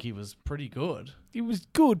 I think he was pretty good. he was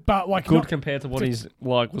good, but like Good not, compared to what he's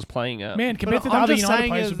was playing at. man compared But to the I'm other just United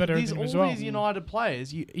saying players is were better these, than him all as well. these United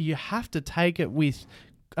players, you have to take it with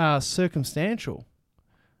circumstantial.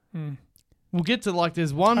 Hmm. We'll get to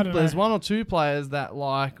there's I one don't know. or two players that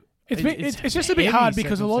It's just a bit heavy hard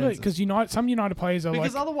because circumstances. some United players are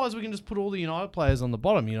Because like otherwise we can just put all the United players on the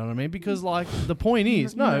bottom, you know what I mean? Because the point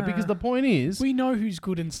is because the point is we know who's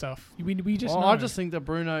good and stuff. We just know. I just think that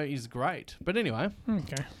Bruno is great. But anyway,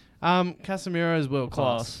 okay. Casemiro is world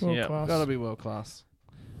class. World Yeah. class. Gotta be world class.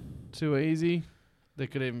 Too easy. There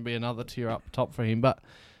could even be another tier up top for him, but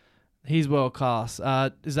he's world class.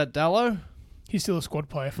 Is that Dallo? He's still a squad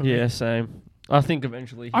player for me. Yeah, same. I think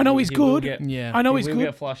eventually. I know he's he will good. Get, Yeah. I know he he's will good.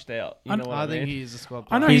 get flushed out. You know what I I think mean? he is a squad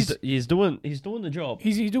I player. know He's doing the job.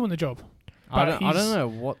 He's doing the job. I but don't he's- know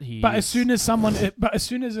what he But is. as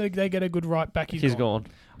soon as they get a good right back, He's gone.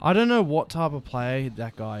 I don't know what type of player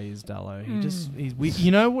that guy is, Dallo.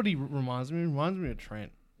 You know what he reminds me? He reminds me of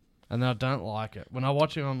Trent. And I don't like it. When I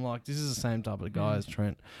watch him, I'm like, this is the same type of guy as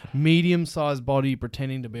Trent. Medium-sized body,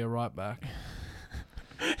 pretending to be a right back.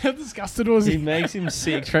 How disgusted was He he? makes him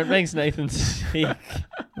sick. Trent makes Nathan sick.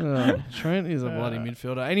 Trent is a bloody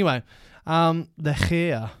midfielder. Anyway, De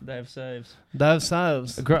Gea. Dave saves. Dave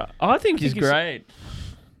saves. I think he's great.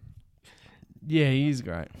 Yeah, he's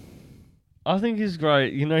great. I think he's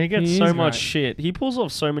great. You know, he gets He so is much great. shit. He pulls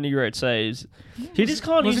off so many great saves. He just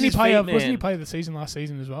can't use Wasn't he his player? feet, man. Wasn't he player of the season last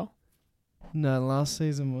season as well? No, last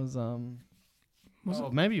season was Was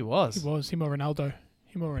it? maybe it was. He was him or Ronaldo.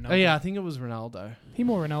 Oh yeah, I think it was Ronaldo. Him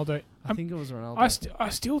or Ronaldo. I think it was Ronaldo. I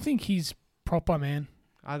still think he's proper, man.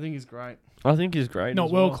 I think he's great. I think he's great. Not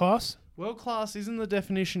as world well. class. World class isn't the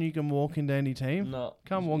definition you can walk into any team. No,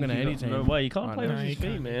 Can't walk into any team. No way. You can't I play know. with No, his you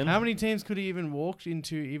feet, can't. man. How many teams could he even walk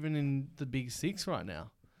into, even in the big six right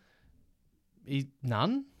now?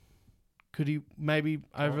 None. Could he maybe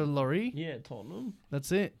over Laurie? Yeah, Tottenham.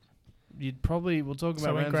 That's it. We'll talk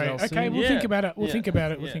So about great. Ramsdale Okay, soon. we'll Yeah. think about it. We'll Yeah. think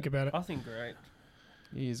about it. We'll Yeah. think about it. I think great.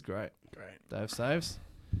 He is great. Great. Dave saves.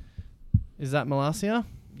 Is that Malacia?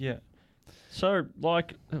 Yeah. So,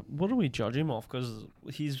 what do we judge him off? Because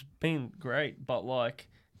he's been great, but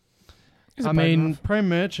He's I a bad mean, enough.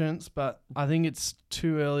 pre-merchants, but I think it's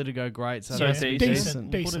too early to go great. So so it has to be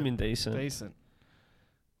decent. decent. Put him in decent. Decent.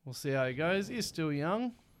 We'll see how he goes. He's still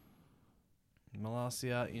young.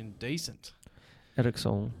 Malacia in decent.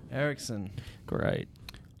 Eriksson, Eriksen. great.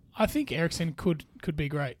 I think Eriksen could be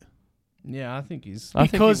great. Yeah, I think he's. I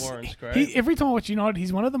think Because he warrants great. every time I watch United,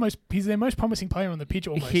 he's their most promising player on the pitch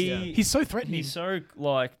almost. He's so threatening. He's so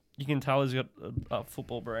you can tell he's got a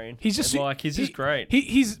football brain. He's just And, he's just great.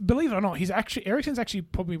 He's believe it or not, Eriksen's actually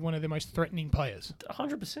probably one of the most threatening players.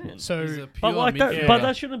 100%. So He's a But pure that, midfielder. but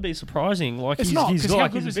that shouldn't be surprising. It's he's not, 'cause how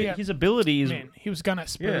got good was he at- his ability is man, he was gun at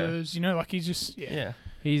Spurs. You know, he's just yeah.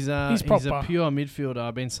 He's a proper. pure midfielder.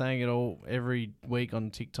 I've been saying it all every week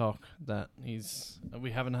on TikTok that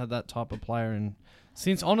we haven't had that type of player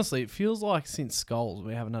since honestly it feels like since Scholes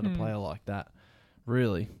we haven't had a player like that.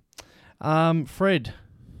 Really. Fred.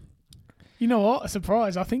 You know what? A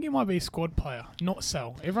surprise. I think he might be a squad player, not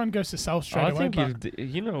Sal. Everyone goes to Sal straight I away. think But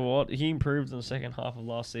you know what? He improved in the second half of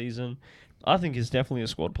last season. I think he's definitely a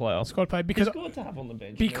squad player. squad player because He's good to have on the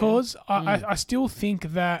bench. I still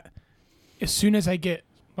think that as soon as they get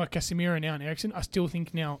like Casemiro now and Eriksen, I still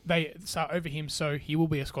think now they start over him, so he will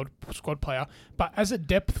be a squad player. But as a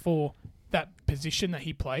depth for that position that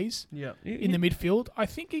he plays Yeah. in the midfield, I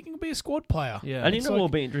think he can be a squad player. Yeah. And you It's know like- what will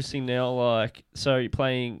be interesting now? Like, so you're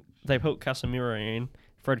playing, they put Casemiro in.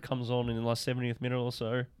 Fred comes on in the last 70th minute or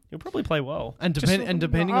so. He'll probably play well. And Just-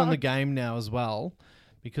 depending on I- the game now as well,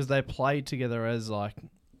 because they play together as like,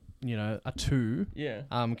 a two, Yeah.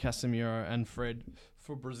 Casemiro and Fred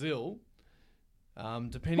for Brazil.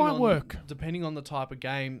 Depending Might on work. depending on the type of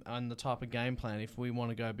game and the type of game plan, if we want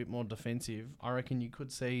to go a bit more defensive, I reckon you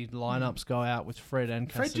could see lineups go out with Fred and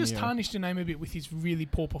Casemiro. Fred just tarnished the name a bit with his really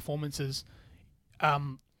poor performances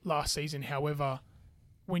last season. However,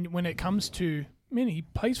 when it comes to he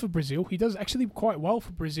plays for Brazil. He does actually quite well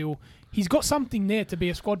for Brazil. He's got something there to be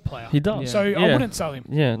a squad player. He does. Yeah. So I Yeah. wouldn't sell him.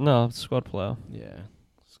 Yeah, no, squad player. Yeah,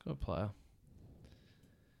 squad player.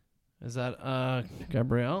 Is that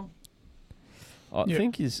Gabriel? I Yeah.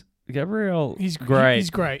 think Gabriel. He's great. He's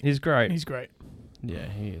great. He's great. He's great. Yeah,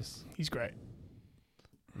 he is. He's great.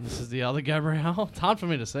 This is the other Gabriel. It's hard for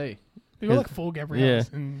me to see. We've got like 4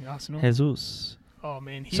 Gabriels in Arsenal. Jesus. Oh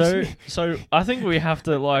man, he's So I think we have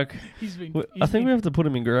to like. he's been. I think we have to put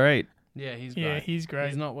him in great. Yeah, he's great. Yeah, he's great.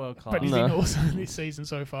 He's not world class. But he's No. been awesome this season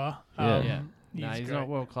so far. Yeah. Yeah. No, he's great. not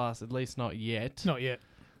world class. At least not yet. Not yet.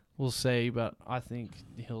 We'll see, but I think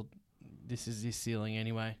this is his ceiling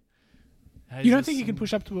anyway. You don't think he can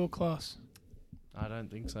push up to world class? I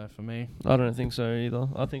don't think so for me. I don't think so either.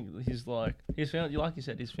 I think he's found, like you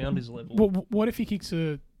said, he's found his level. What if he kicks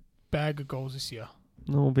a bag of goals this year?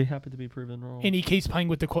 No, we'll be happy to be proven wrong. And he keeps playing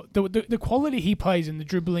with the quality he plays and the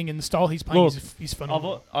dribbling and the style he's playing Look, is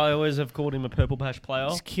phenomenal. I always have called him a purple patch player.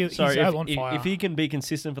 He's So on fire. if he can be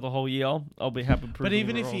consistent for the whole year, I'll be happy. But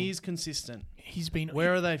even if he is consistent, He's been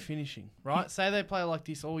where are they finishing? Right? Say they play like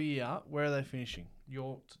this all year. Where are they finishing?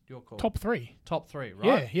 Your call. top 3. Top 3,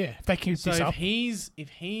 right? Yeah. If they keep So this if up, he's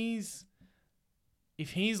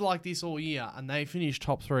like this all year and they finish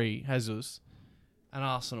top 3, Jesus and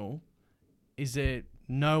Arsenal, is there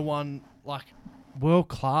no one like world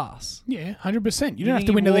class? yeah, 100%. You don't have think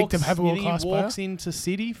to he win the league walks- to have a you world think class he player. walks into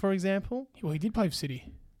City, for example, Well, he did play for City.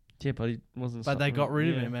 yeah, but he wasn't. but they something- got rid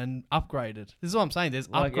of yeah. him and upgraded. This is what I'm saying. There's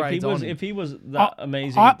Like upgrades on him. if he was that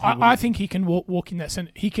amazing, I think he can walk in that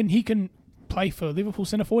centre. He can play for Liverpool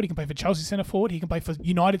centre forward. He can play for Chelsea centre forward. He can play for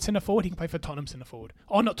United centre forward. He can play for Tottenham centre forward.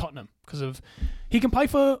 Oh, not Tottenham he can play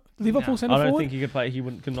for Liverpool No. centre I don't forward. think he could play. He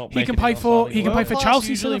could not. He make can it play in for- our he can play for World class Chelsea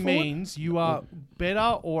usually centre forward. means you are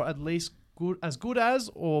better or at least good as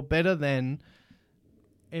or better than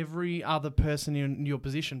every other person in your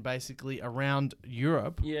position basically around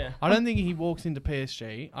Europe. Yeah, I don't think he walks into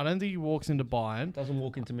PSG. I don't think he walks into Bayern. doesn't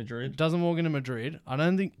walk into Madrid. Doesn't walk into Madrid. I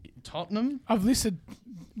don't think Tottenham. I've listed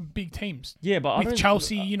big teams Yeah, but I with don't,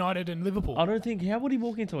 Chelsea, United, and Liverpool. I don't think. How would he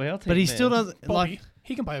walk into our team? But he man? still doesn't Bobby, like.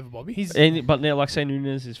 he can play over Bobby. He's But now, like say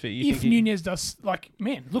Nunes is fit. You If think Nunez does,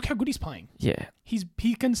 man, look how good he's playing. yeah,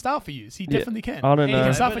 He can start for you. He Yeah. definitely can. I don't He know.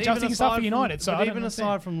 can start but for Chelsea. even He can start for aside United. from- So but I don't even understand.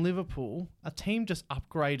 aside from Liverpool, a team just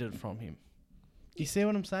upgraded from him. Do you see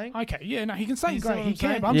what I'm saying? Okay, yeah, no, he can stay You see great. what He I'm can.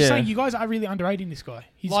 saying? But I'm just Yeah. saying you guys are really underrating this guy.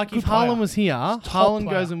 He's Like a good if Haaland player. was here, top Haaland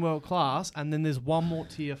player. goes in world class, and then there's one more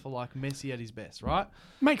tier for like Messi at his best, right?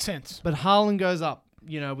 Makes sense. But Haaland goes up,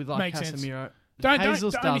 with like Makes sense. Casemiro. Don't Jesus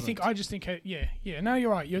only doesn't. think. I just think. Yeah. No,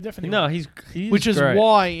 you're right. You're definitely no, right. he's Which is great.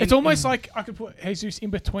 why It's almost like I could put Jesus in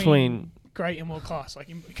between great and world class,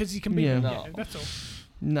 because he can be. Yeah. Yeah, that's all.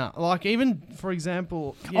 no, like even for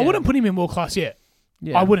example, I wouldn't put him in world class yet.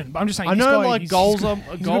 Yeah. I wouldn't. But I'm just saying. I this know, guy, like he's goals good. are He's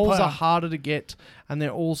a good goals player. are harder to get, and they're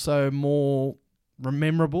also more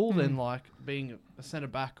memorable than Mm. like being a centre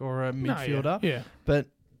back or a No, midfielder. Yeah. But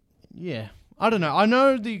yeah, I don't know. I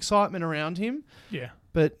know the excitement around him, Yeah.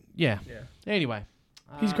 but yeah. Yeah. Anyway,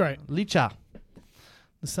 He's great. Licha,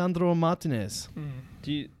 Lisandro Martinez.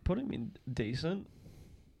 Do you put him in decent?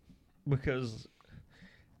 Because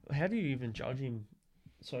how do you even judge him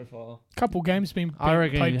so far? Couple games been I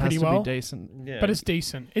reckon played he has pretty to well. be decent. Yeah, But it's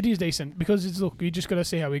decent. It is decent because we just got to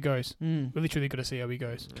see how he goes. Mm. We literally got to see how he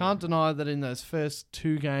goes. Can't deny that in those first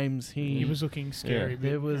 2 games He was looking scary. but-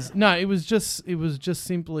 there was no. It was just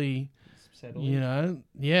simply. settling.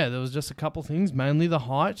 There was just a couple things, mainly the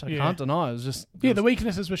height. I Yeah. can't deny. It was just Yeah, the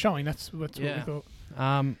weaknesses were showing. That's what Yeah. we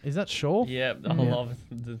thought. Is that Shaw? Yeah, I Yeah. love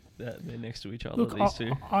that they're next to each other. Look, these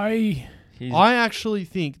two. I I actually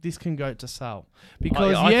think this can go to Sal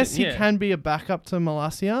because I yes, think- he yeah. can be a backup to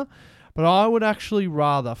Malacia, But I would actually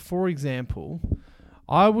rather, for example,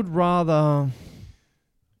 I would rather.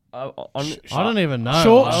 I don't even know.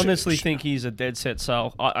 Sure, I honestly think he's a dead set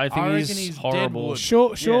sell. I think I he's, reckon he's horrible.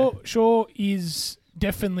 Deadwood. Shaw is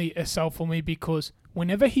definitely a sell for me because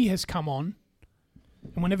whenever he has come on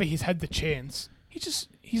and whenever he's had the chance,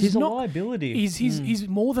 he's a not liability. He's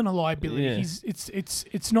more than a liability. Yeah.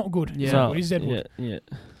 It's not good. Yeah. So, he's Deadwood. Yeah.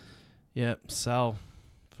 Yeah, sell.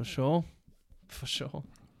 For sure.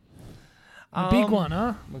 The big one,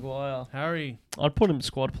 huh? Maguire. Harry. I'd put him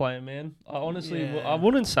squad player, man. I honestly, Yeah. I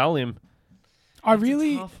wouldn't sell him. It's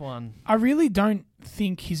a tough one. I really don't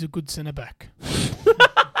think he's a good centre back.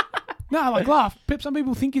 No, laugh. Some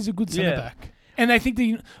people think he's a good centre back, and they think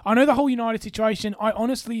I know the whole United situation. I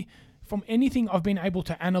honestly, from anything I've been able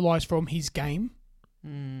to analyse from his game,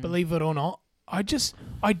 believe it or not,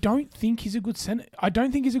 I don't think he's a good centre. I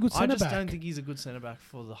don't think he's a good centre back. I just don't think he's a good centre back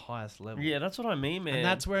for the highest level. Yeah, that's what I mean, man. And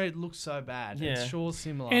that's where it looks so bad. Yeah. It's sure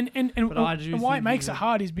similar. And But I do why it think makes he's it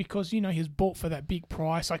hard is because he's bought for that big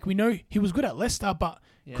price. Like we know he was good at Leicester, but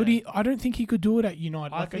could Yeah. he? I don't think he could do it at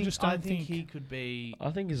United. I just don't think he could be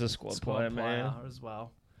I think he's a squad player, man. as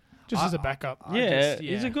well. just as a backup.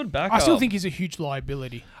 He's a good backup. I still think he's a huge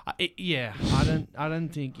liability. I don't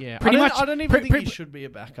think. Yeah, Pretty much- I don't even think he should be a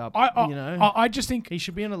backup. I just think he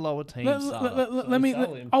should be in a lower team. Let me.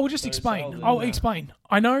 sell him. I will just So explain. sell him, I'll yeah. explain.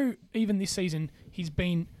 I know even this season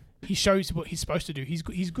he shows what he's supposed to do. He's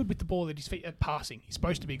good with the ball at his feet at passing. He's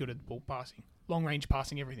supposed to be good at the ball passing, long range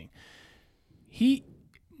passing, everything.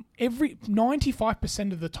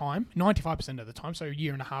 95% of the time, so a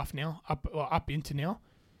year and a half now, up into now,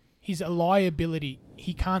 he's a liability.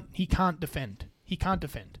 He can't defend.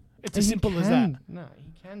 It's as simple as that. No,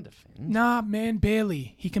 he can defend. Nah, man,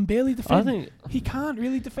 barely. He can barely defend. I think He can't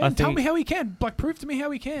really defend. Tell think- me how he can. Prove to me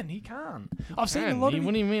how he can. He can't. I've seen a lot of.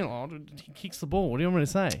 What do you mean? He kicks the ball. What do you want me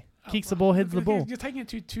to say? Kicks the ball, heads the ball. You're taking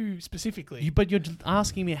it too specifically. But you're just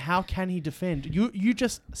asking me how can he defend? You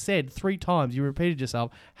just said 3 times. You repeated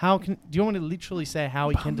yourself. Do you want me to literally say how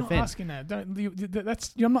he can I'm defend? not asking that.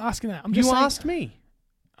 I'm not asking that. I'm just You saying, asked me.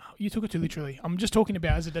 You took it too literally. I'm just talking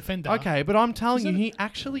about as a defender. Okay, but I'm telling you, Isn't he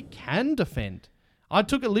actually can defend. I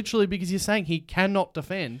took it literally because you're saying he cannot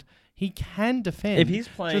defend. He can defend. if he's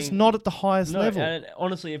playing, just not at the highest level. And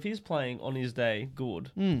honestly, if he's playing on his day, good.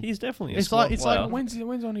 He's definitely a It's squad like- it's player. like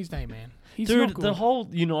When's on his day, man? He's Dude, not good. the whole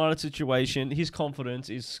United situation, his confidence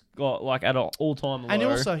is got like at an all-time low. And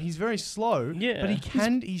also, he's very slow. Yeah. But he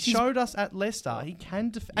can. He showed us at Leicester. He can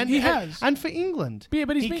defend. He has. And for England. Yeah,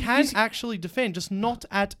 but he can actually defend, just not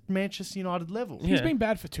at Manchester United level. Yeah. He's been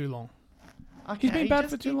bad for too long. Okay, been bad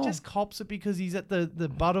for too He long. just cops it because he's at the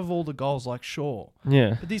butt of all the goals, like Shaw.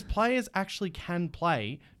 yeah. But these players actually can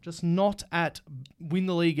play, just not at win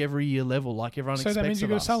the league every year level, like everyone So expects that means you're of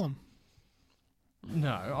going us. to sell him.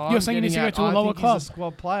 No, You're saying he needs to go to a lower club. He's a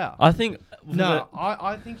squad player. I think No,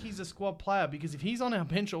 I think he's a squad player because if he's on our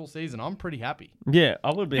bench all season, I'm pretty happy. yeah,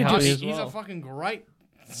 I would be And happy just- as He's well. a fucking great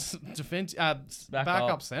defense Backup.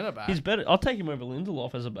 backup centre back. He's better. I'll take him over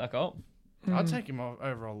Lindelof as a backup. I'd take him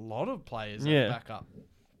over a lot of players Yeah. as backup.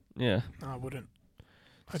 Yeah, No, I wouldn't.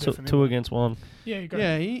 I so, definitely 2 would. against 1. Yeah, you go.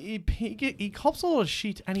 Yeah, he cops a lot of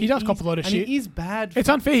shit, and He does cop a lot of and shit. He is bad. It's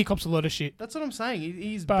unfair. He cops a lot of shit. That's what I'm saying.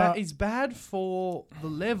 He's But- he's bad for the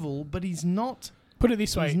level, but he's not. Put it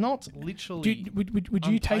this way: He's not literally. would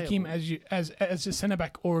you take him unplayable. as a centre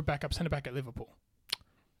back or a backup centre back at Liverpool?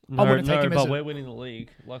 No, wouldn't take no, him as but a- we're winning the league.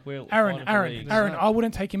 Like we're Aaron, fighting for Aaron, leagues. Aaron. No. I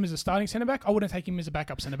wouldn't take him as a starting centre back. I wouldn't take him as a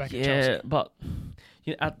backup centre back at Chelsea. Yeah, but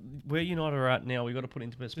at where United are at now, we got to put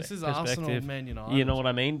into perspective. This is Arsenal, Man United. You know what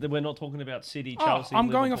I mean? We're not talking about City, Oh, Chelsea. I'm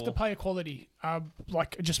going off Liverpool. the player quality,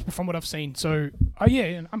 just from what I've seen. So, we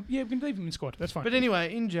can leave him in squad. That's fine. But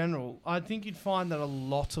anyway, in general, I think you'd find that a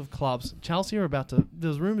lot of clubs, Chelsea are about to.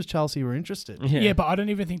 There's rumours Chelsea were interested. yeah, but I don't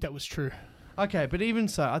even think that was true. Okay, but even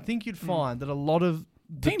so, I think you'd find that a lot of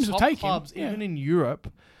the Teams will top take him, clubs, yeah. even in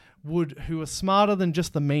Europe, who are smarter than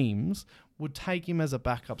just the memes, would take him as a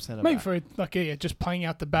backup centre Maybe back. for just playing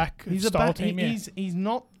out the back He's a style back. team. Yeah. He's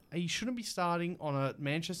not. He shouldn't be starting on a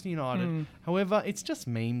Manchester United. However, it's just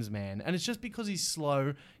memes, man, and it's just because he's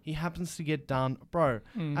slow. He happens to get done, bro.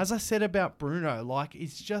 As I said about Bruno, like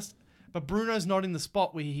it's just. But Bruno's not in the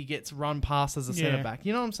spot where he gets run past as a Yeah. centre back.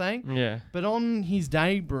 You know what I'm saying? Yeah. But on his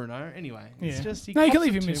day, Bruno. Anyway, it's Yeah. just he No, you can cops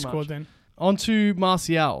leave it him in too squad much. then. On to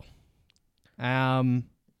Martial.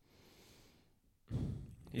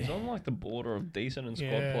 He's on like the border of decent and squad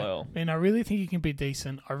Yeah. player. And I really think he can be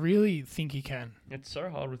decent. I really think he can. It's so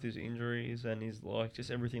hard with his injuries and his like just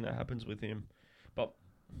everything that happens with him. But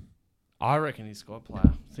I reckon he's squad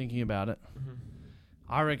player. Thinking about it,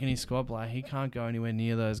 I reckon he's squad player. He can't go anywhere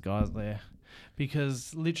near those guys there.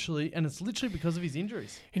 because literally because of his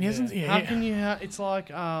injuries. And he hasn't. Yeah. How can you? It's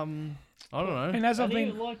like I don't know. And as I've And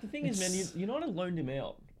been, like the thing is, man, United loaned him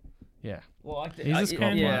out. Yeah, Like He's a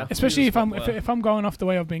squad yeah, player. especially he's a if squad player. if I'm going off the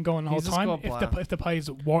way I've been going the whole He's a time, squad player. if the players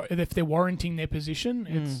if they're warranting their position,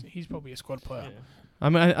 he's probably a squad player. Yeah. I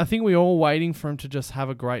mean, I think we're all waiting for him to just have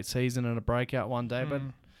a great season and a breakout one day. But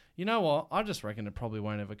you know what? I just reckon it probably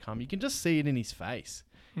won't ever come. You can just see it in his face.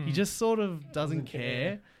 He just sort of doesn't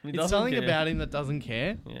care. He It's doesn't something care. about him that doesn't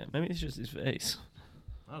care. Yeah, maybe it's just his face.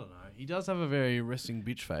 I don't know. He does have a very resting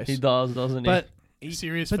bitch face. He does, doesn't he? But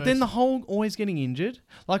Serious. But face. then the whole always getting injured.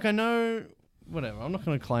 Like, I know, whatever. I'm not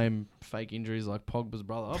going to claim fake injuries like Pogba's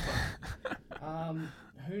brother. But,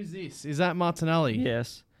 who's this? Is that Martinelli?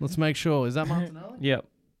 yes. Let's make sure. Is that Martinelli? Yep.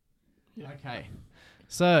 Okay.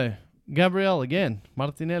 So, Gabriel again.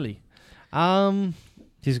 Martinelli.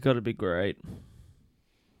 He's got to be great.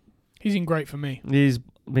 he's in great for me. He's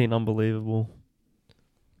been unbelievable.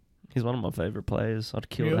 He's one of my favourite players. I'd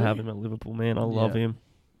kill to Really? have him at Liverpool, man. I love Yeah. him.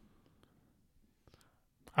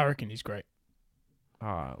 I reckon he's great. All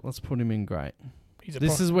right. Let's put him in great. He's a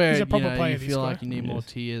This pro- is where he's a proper player, you this feel guy. like you need more Yes.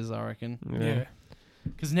 tears, I reckon. yeah.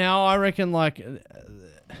 Because now I reckon, like,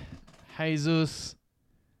 Jesus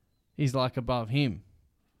is, like, above him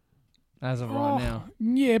as of right now.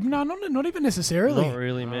 Yeah, but no, not even necessarily. Not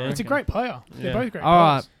really, man. It's a great player. They're Yeah. both great All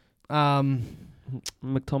right. players.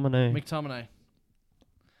 McTominay. McTominay.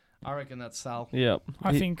 I reckon that's Sal. Yep.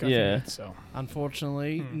 I think that's so.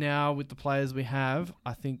 Unfortunately, now with the players we have,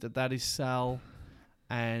 I think that is Sal.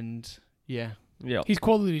 And, yeah. Yep. His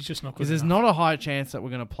quality is just not good Because there's enough. not a high chance that we're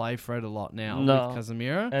going to play Fred a lot now No. with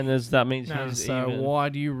Casemiro. And that means No. he's So even. why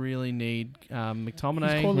do you really need His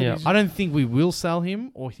McTominay? quality Yeah. is- I don't think we will sell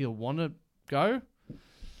him or he'll want to go.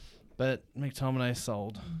 But McTominay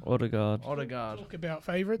sold. Odegaard. Odegaard. Talk about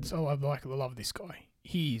favourites. Oh, I love this guy.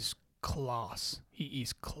 He's class. He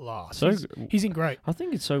is class. So he's in great. I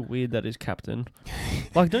think it's so weird that he's captain.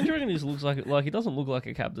 Like, don't you reckon he just looks like he doesn't look like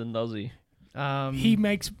a captain, does he? He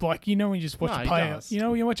makes when you just watch No, a he player. does. You know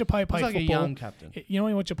when you watch a player play he's like football. a young captain. You know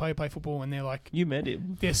when you watch a player play football and they're like You met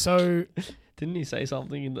him. they're so. Didn't he say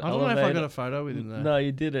something in the I don't know elevator? if I got a photo with him there. No,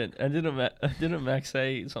 you didn't. And didn't Max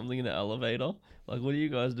say something in the elevator? Like, what do you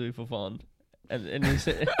guys do for fun? And he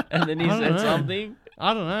said, and then he I don't said know. something.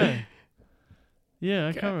 I don't know. Yeah,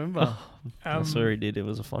 I can't remember. I swear he did. It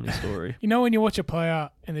was a funny story. You know when you watch a player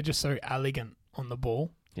and they're just so elegant on the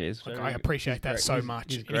ball. Yeah, he's Like, very- I appreciate he's that great. so He's- much.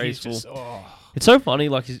 He's And graceful. just, It's so funny.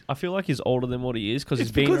 Like, I feel like he's older than what he is because he's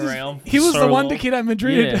It's been because around. he was so the wonder long. kid at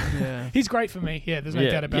Madrid. Yeah. Yeah. He's great for me. Yeah, there's no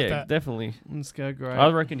doubt about that. Definitely. Let's go, great. I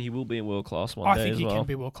reckon he will be in world class one I day think as he well. can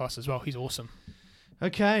be world class as well. He's awesome.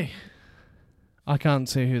 Okay. I can't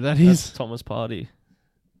see who that That's is. Thomas Partey.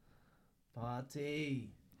 Party.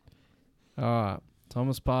 All right.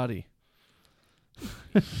 Thomas Party.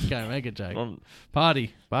 Okay, make a joke. On-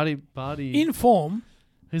 Party. Party. In form,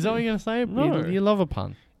 Is that what you're going to say? No. You love a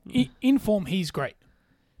pun. in form, he's great.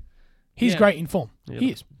 He's Yeah. great in form. Yeah.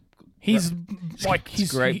 He is. He's like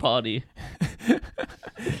He's great party.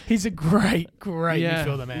 he's a great Yeah.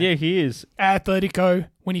 midfielder, man. Yeah, he is. At Atletico,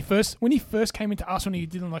 when he first came into Arsenal, he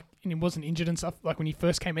didn't and he wasn't injured and stuff. Like when he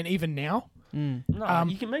first came in, even now, No,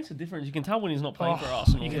 you can make a difference. You can tell when he's not playing for Oh,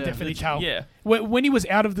 Arsenal. you can Yeah. definitely tell. Yeah, When he was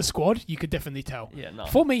out of the squad, you could definitely tell. yeah, no.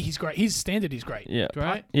 For me, he's great. His standard is great. Yeah,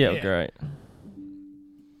 Great. yeah, Yeah. great.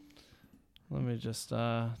 Let me just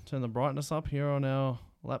turn the brightness up here on our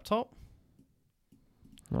laptop.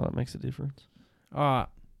 No, that makes a difference. All right.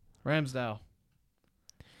 Ramsdale.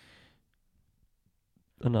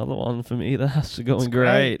 Another one for me that has to go in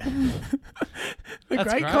great. great. The That's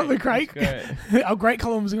great, great. the great, Great. our great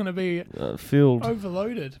columns are going to be Filled.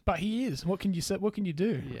 overloaded, but he is. What can you say? What can you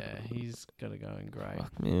do? Yeah, he's got to go in great.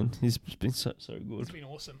 Fuck, man. He's been so It's good. been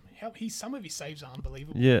awesome. Some of his saves are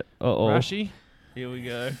unbelievable. Yeah. Uh-oh. Rashi. Here we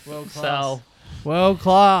go. World class. Sal. World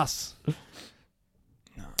class.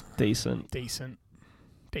 Decent.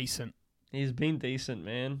 Decent. He's been decent,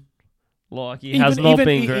 man. Like, he has not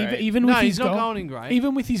been great. Even No, with he's his not goal, going in great.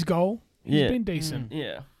 even with his goal, he's Yeah. been decent.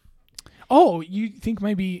 Yeah. Oh, you think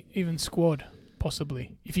maybe even squad,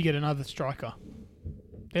 possibly, if you get another striker.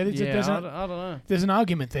 There's I don't know. an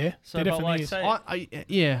argument there. So, there but definitely like, is. say,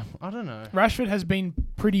 I don't know. Rashford has been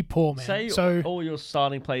pretty poor, man. say So all your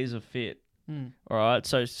starting players are fit. All right.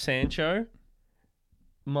 So, Sancho,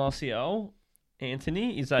 Martial,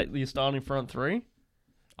 Anthony, is that your starting front three?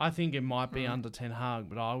 I think it might be under Ten Hag,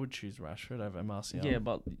 but I would choose Rashford over Martial. Yeah,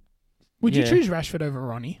 but would you yeah. choose Rashford over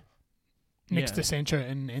Ronnie next Yeah. to Sancho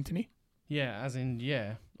and Anthony Yeah, as in,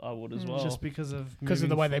 yeah. I would as well. Just because of because of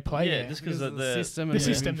the way they play? yeah, just because of the system. the and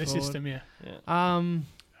system, moving the forward. system. Yeah.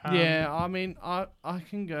 Yeah, I mean, I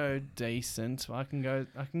can go decent. I can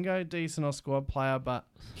go decent or squad player, but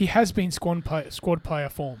He has been squad player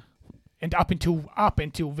form, and up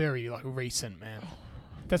until very like recent, man.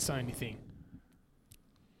 That's the only thing.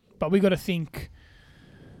 But we got to think.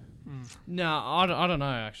 no, I don't know.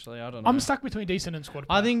 Actually, I don't know. I'm stuck between decent and squad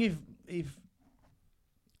player. I think if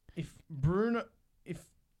Bruno,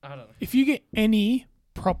 I don't know. If you get any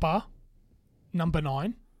proper number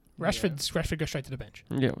 9, Rashford goes straight to the bench.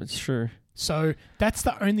 Yeah, it's true. So that's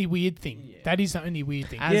the only weird thing. Yeah. That is the only weird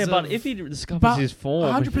thing. As yeah, but of- if he discovers but his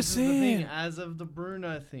form, 100%. This is the thing, as of the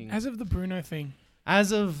Bruno thing, As of the Bruno thing.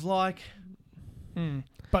 as of like,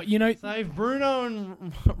 But you know, so if Bruno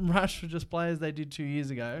and Rashford just play as they did 2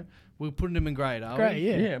 years ago, we're putting them in grade, are great, we?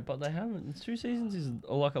 yeah. yeah, but they haven't. 2 seasons is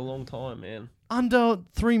like a long time, man. Under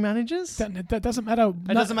 3 managers, That doesn't matter.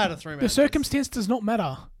 it doesn't matter. 3 The managers. circumstance does not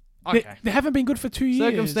matter. Okay. They haven't been good for 2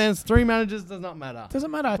 years. Circumstance, 3 managers does not matter.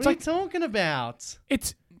 Doesn't matter. It's What are like you talking about?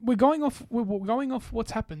 we're going off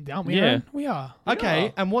what's happened, aren't we? Yeah. Aaron? We are. Okay,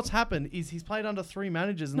 Yeah. and what's happened is he's played under 3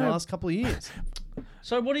 managers in the No. last couple of years.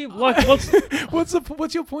 So what do you like? What's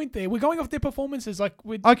What's your point there? We're going off their performances. Like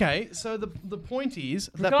with Okay, so the point is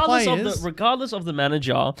that regardless of the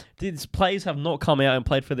manager, these players have not come out and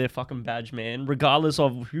played for their fucking badge, man. Regardless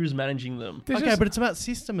of who's managing them. there's Okay, just- but it's about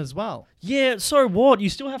system as well. Yeah, so what? You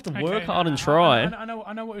still have to Okay, work no, hard and no, try. I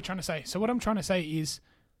know what you're trying to say. So what I'm trying to say is,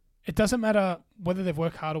 it doesn't matter whether they've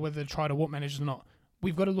worked hard or whether they've tried or what managers or not.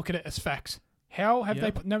 We've got to look at it as facts. How have Yeah.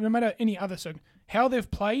 they? No matter any other how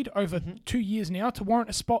they've played over 2 years now to warrant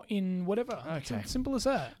a spot in whatever. It's Okay. as simple as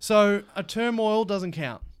that. So a turmoil doesn't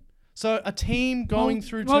count. So a team going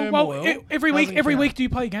through turmoil. Every week, doesn't count. do you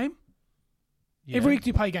play a game? Yeah. Every week do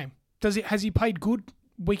you play a game? Has he played good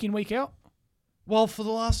week in, week out? Well, for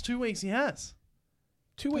the last 2 weeks he has.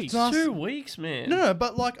 2 weeks. not- 2 weeks, man. No,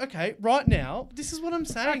 but like, okay, right now, this is what I'm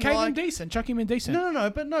saying. Okay, like, then decent. Chuck him in decent. No,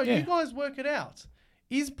 Yeah. you guys work it out.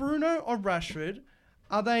 Is Bruno or Rashford,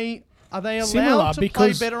 are they allowed Similar, to play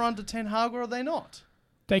because- better under Ten Hag or are they not?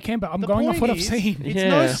 They can, but I'm The going off point what I've is, seen. It's Yeah.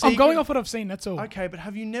 no I'm secret. I'm going off what I've seen. That's all. Okay, but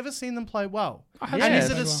have you never seen them play well? I have And seen is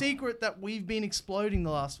them it play a well. secret that we've been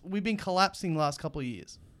we've been collapsing the last couple of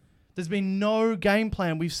years? There's been no game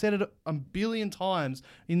plan. We've said it a billion times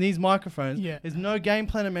in these microphones. Yeah. There's no game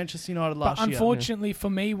plan at Manchester United But last year. unfortunately for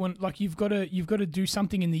me, when like you've got to do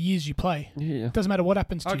something in the years you play. Yeah. Doesn't matter what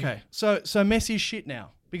happens to you. Okay, so Messi's shit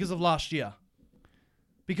now because of last year.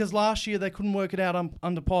 Because last year they couldn't work it out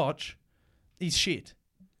under Poch. He's shit.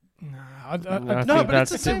 Nah, I No, think but it's the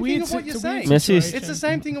that's- same thing weird of what si- you're it's a weird saying. Messi's- situation. It's the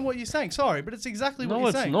same thing of what you're saying. Sorry, but it's exactly what No, you're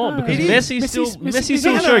it's saying. not No, because it is. Messi still Messi's- Messi Messi's-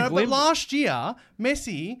 still No, showed but glimpse. last year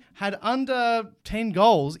Messi had under 10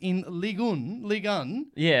 goals in Ligue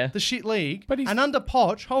 1, Yeah. the shit league. But he's- and under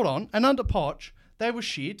Poch, they were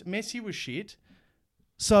shit. Messi was shit.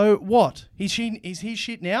 So what? Is he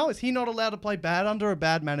shit now? Is he not allowed to play bad under a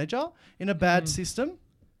bad manager in a bad system?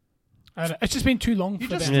 I don't- It's just been too long You're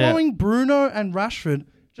for just them. Yeah. throwing Bruno and Rashford,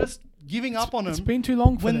 just giving up on It's them. been too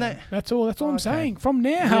long for when them. they- That's all. That's all I'm Okay. saying. From now,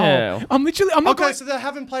 Yeah. I'm not Okay, going. so they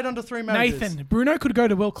haven't played under 3 managers. Nathan, Bruno could go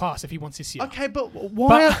to world class if he wants this year. Okay, but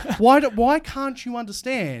why can't you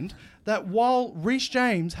understand that while Reece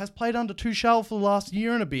James has played under Tuchel for the last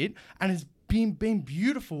year and a bit and has been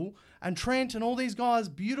beautiful, and Trent and all these guys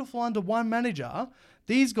beautiful under one manager,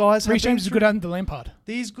 these guys have Reece been James is through, good under Lampard.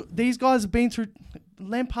 these guys have been through.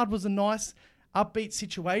 Lampard was a nice upbeat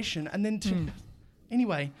situation, and then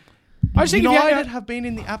anyway, I just think if United you, have been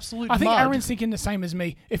in the absolute I think mud. Aaron's thinking the same as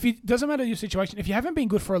me. If it doesn't matter your situation, if you haven't been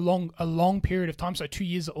good for a long period of time, so 2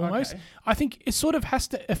 years almost, Okay. I think it sort of has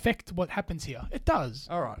to affect what happens here. It does.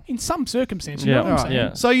 All right. In some circumstances, you Yeah. know what I'm All right. saying?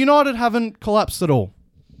 Yeah. So United haven't collapsed at all.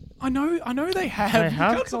 I know they have. They You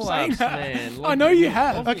have can't stop saying collapsed, that. man. I Like, know you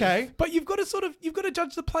have. Okay. But you've got to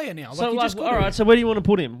judge the player now. So you like, just all gotta. right. So where do you want to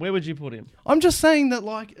put him? Where would you put him? I'm just saying that,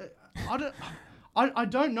 like, I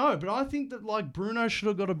don't know, but I think that, like, Bruno should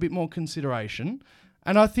have got a bit more consideration.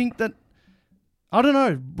 And I think that, I don't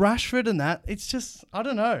know, Rashford and that, it's just, I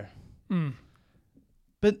don't know.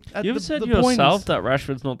 But at You've the, said the point yourself is, that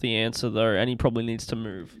Rashford's not the answer though, and he probably needs to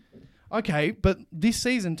move. okay, but this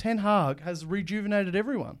season, Ten Hag has rejuvenated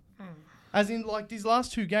everyone. As in, like, these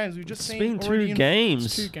last 2 games, we've just It's seen been already 2 in- games.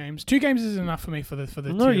 It's 2 games. 2 games is enough for me for the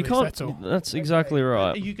No, tier you list, can't. That's all. That's exactly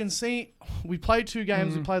right. You can see we played 2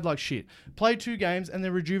 games, we played like shit. Played 2 games and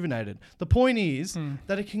they're rejuvenated. The point is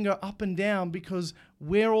that it can go up and down because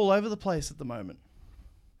we're all over the place at the moment.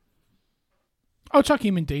 I'll chuck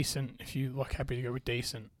him in decent if you like. Happy to go with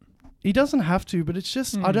decent. He doesn't have to, but it's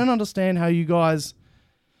just I don't understand how you guys.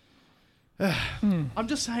 I'm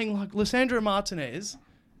just saying, like Lisandro Martinez,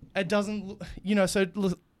 it doesn't, so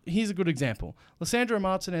here's a good example. Lissandro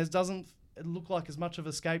Martinez doesn't look like as much of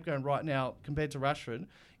a scapegoat right now compared to Rashford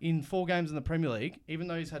in 4 games in the Premier League, even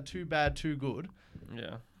though he's had 2 bad, 2 good.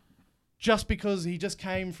 Yeah. Just because he just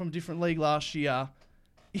came from a different league last year.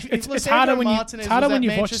 It's harder when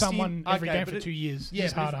you've watched someone every game for 2 years. Yeah,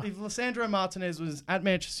 it's harder. If Lissandro Martinez was at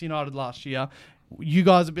Manchester United last year, you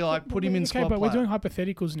guys would be like, put him in squad but player. we're doing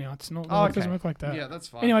hypotheticals now. It's not. It doesn't work like that. Yeah, that's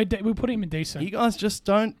fine. Anyway, we'll put him in decent. You guys just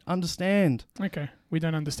don't understand. Okay, we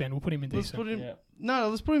don't understand. We'll put him in Let's decent. put him. No,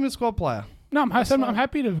 let's put him in squad player. No, I'm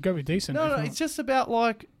happy to go with decent. No, it's just about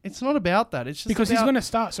it's not about that. It's just because he's going to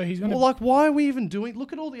start, so he's going to. Well, why are we even doing?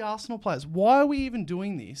 Look at all the Arsenal players. Why are we even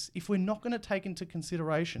doing this if we're not going to take into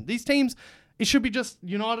consideration these teams? It should be just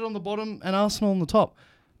United on the bottom and Arsenal on the top,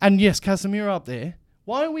 and yes, Casemiro up there.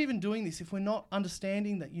 Why are we even doing this if we're not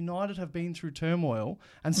understanding that United have been through turmoil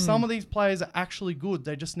and some of these players are actually good?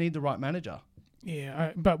 They just need the right manager.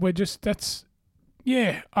 Yeah, but we're just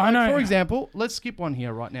I know. For example, let's skip one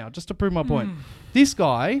here right now just to prove my point. This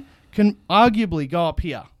guy can arguably go up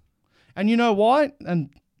here. And you know why? And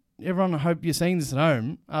everyone, I hope you're seeing this at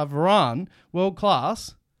home. Varane, world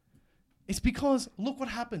class. It's because look what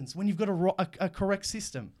happens when you've got a correct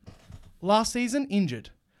system. Last season, injured.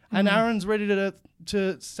 And Aaron's ready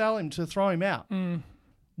to sell him, to throw him out.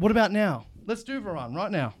 What about now? Let's do Varane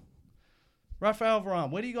right now. Rafael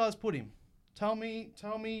Varane, where do you guys put him? Tell me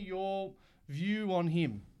your view on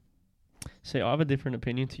him. See, I have a different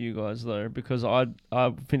opinion to you guys though, because I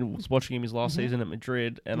was watching him his last season at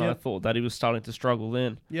Madrid, and I thought that he was starting to struggle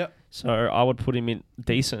then. Yep. So I would put him in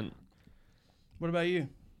decent. What about you?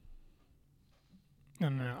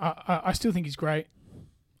 No. I still think he's great.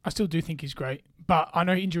 I still do think he's great, but I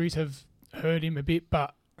know injuries have hurt him a bit.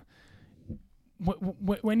 But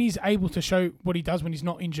when he's able to show what he does when he's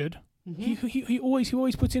not injured. He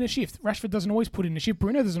always puts in a shift. Rashford doesn't always put in a shift.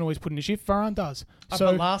 Bruno doesn't always put in a shift. Varane does.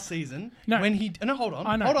 But last season, when he hold on.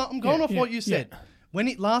 I'm going off what you said.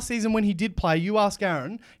 Yeah. Last season when he did play, you ask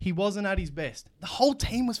Aaron, he wasn't at his best. The whole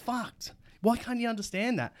team was fucked. Why can't you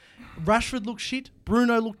understand that? Rashford looked shit.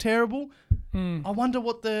 Bruno looked terrible. I wonder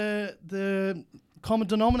what the common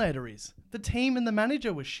denominator is. The team and the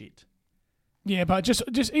manager was shit. Yeah, but just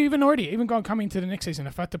even coming to the next season,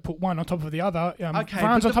 if I had to put one on top of the other,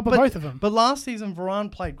 Varane's on top of both of them. But last season,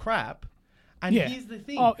 Varane played crap, and here's the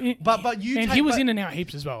thing. He was in and out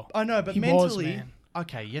heaps as well. I know, but mentally,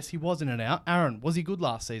 yes, he was in and out. Aaron, was he good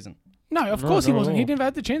last season? No, of course he wasn't. He never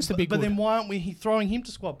had the chance to be good. But then why aren't we throwing him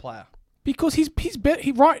to squad player? Because he's better.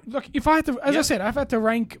 Look, if I had to, I said, if I had to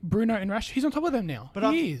rank Bruno and Rash, he's on top of them now.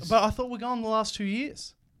 But he is. But I thought we're going the last 2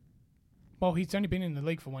 years. Well, he's only been in the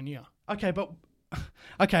league for 1 year. Okay,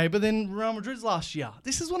 but then Real Madrid's last year.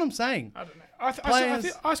 This is what I'm saying. I don't know.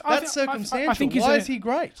 That's circumstantial. Why is he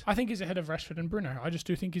great? I think he's ahead of Rashford and Bruno. I just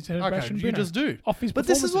do think he's ahead of Rashford and you Bruno. just do. But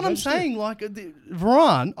this is what I'm saying.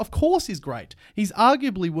 Varane, of course, is great. He's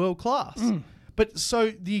arguably world class. But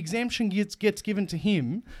so the exemption gets given to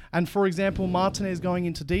him, and for example, Martinez going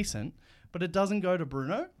into decent, but it doesn't go to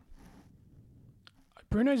Bruno.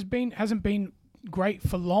 Bruno's hasn't been great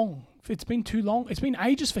for long. It's been too long. It's been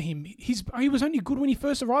ages for him. He was only good when he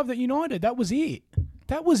first arrived at United. That was it.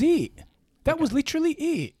 That was literally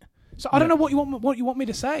it. So I don't know what you want me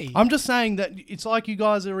to say. I'm just saying that it's like you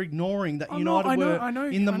guys are ignoring that United were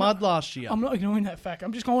in the mud last year. I'm not ignoring that fact.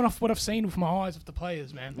 I'm just going off what I've seen with my eyes of the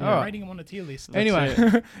players, man. I'm rating them on a tier list. Anyway,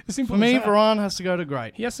 for me, Varane has to go to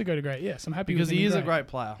great. He has to go to great. Yes, I'm happy because he is a great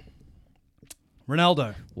player.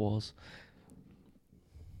 Ronaldo was.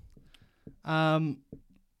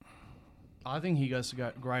 I think he goes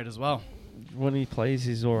to great as well. When he plays,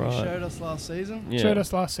 he's all right. He showed us last season. Yeah. Showed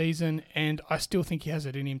us last season, and I still think he has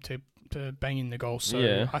it in him to bang in the goals.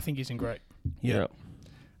 So I think he's in great. Yeah.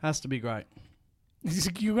 Has to be great.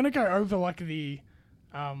 You're going to go over like the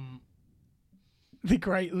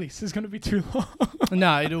great list. It's going to be too long.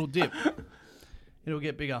 No, it'll dip. It'll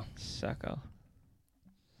get bigger. Saka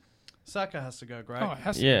has to go great. Oh, it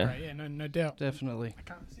has to be great. Yeah, no doubt. Definitely. I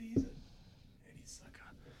can't see it. It is Saka.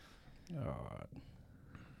 All right.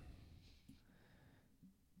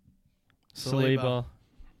 Saliba.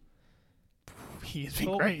 He has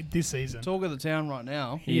been great this season. Talk of the town right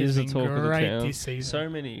now. He is the talk of the town. This season. So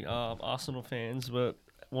many Arsenal fans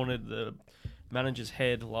wanted the manager's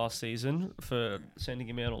head last season for sending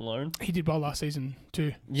him out on loan. He did well last season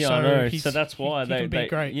too. Yeah, so I know. So that's why he can be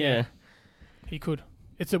great. Yeah, he could.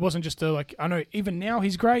 It wasn't just I know even now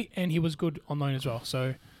he's great and he was good on loan as well.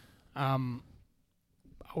 So, I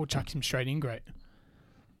would chuck him straight in great.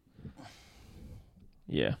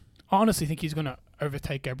 Yeah. I honestly think he's going to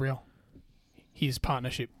overtake Gabriel. His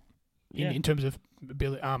partnership in terms of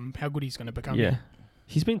ability, how good he's going to become. Yeah,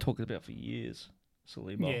 he's been talked about for years.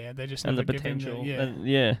 Saliba. Yeah, they just And the never give him potential. yeah. And,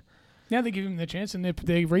 yeah. Now they give him the chance, and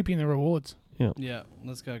they're reaping the rewards. Yeah,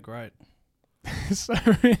 let's go. Great. So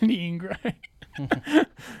many ingrained.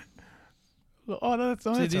 Oh, no, that's See,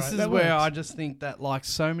 that's this right. is That where works. I just think that like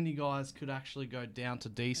so many guys could actually go down to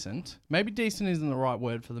decent. Maybe decent isn't the right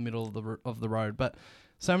word for the middle of the road, but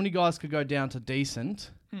so many guys could go down to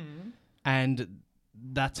decent, and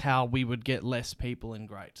that's how we would get less people in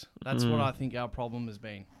great. That's what I think our problem has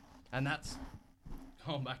been, and that's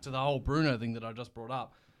going back to the whole Bruno thing that I just brought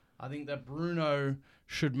up. I think that Bruno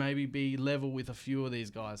should maybe be level with a few of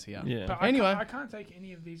these guys here. Yeah. But Anyway. I can't take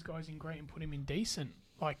any of these guys in great and put him in decent.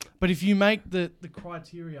 Like, But if you make the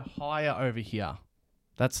criteria higher over here,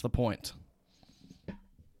 that's the point.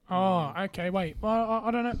 oh, okay, wait. Well,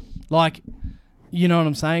 I don't know. Like, you know what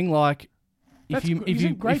I'm saying? Like, That's if good. He's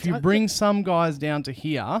in great. you bring some guys down to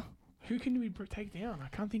here, Who can we take down? I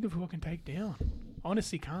can't think of who I can take down.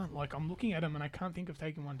 Honestly, can't. Like, I'm looking at him and I can't think of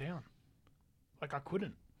taking one down. Like, I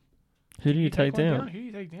couldn't. Who do you take one down? Who do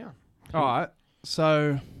you take down? all right.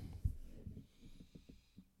 So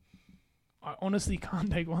I honestly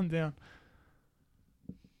can't take one down.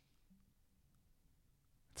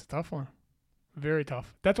 It's a tough one. Very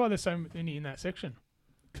tough. That's why there's so many in that section.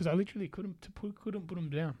 Because I literally couldn't put them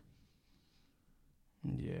down.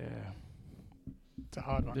 yeah, It's a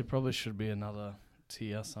hard there one. probably should be another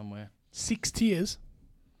tier somewhere. 6 tiers.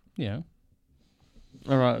 Yeah.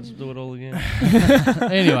 All right, let's do it all again.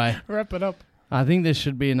 Anyway, Wrap it up. I think there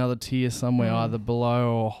should be another tier somewhere, Mm. either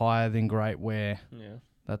below or higher than great. Where Yeah.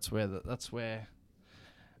 that's where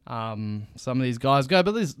some of these guys go.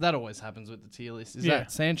 But that always happens with the tier list. Is Yeah.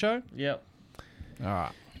 that Sancho? Yep. All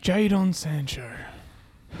right. Jadon Sancho.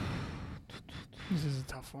 This is a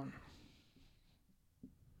tough one.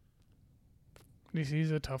 This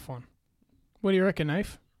is a tough one. What do you reckon,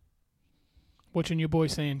 Nath? Watching your boy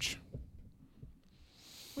Sanch.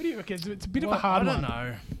 What do you reckon? It's a bit of a hard I one. don't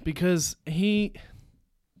know because he.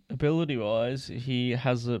 Ability-wise, he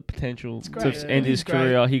has the potential great. to end He's his great.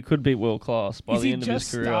 career. He could be world-class by Is the he end of his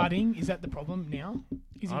just career. starting? Is that the problem now?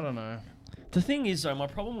 Is he, I don't know. The thing is, though, my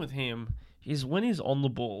problem with him is when he's on the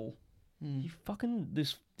ball,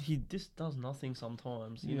 he just does nothing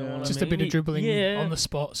sometimes. You know Yeah. what just I a mean? bit of dribbling on the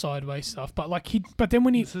spot, sideways stuff. But like but then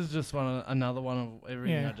when he, This is just another one of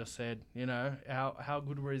everything Yeah. I just said. You know how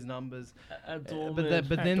good were his numbers, At but Dortmund. then At that's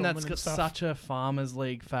Dortmund got and stuff. such a Farmers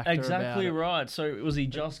League factor. Exactly about it. right. So was he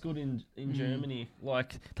just good in Germany?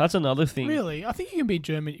 Like that's another thing. really, I think you can be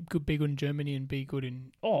be good in Germany and be good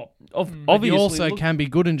in. Oh, But But obviously. you also look, can be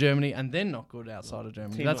good in Germany and then not good outside of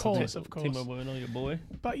Germany. Timo, That's the course, thing. of course. Timo Werner, your boy.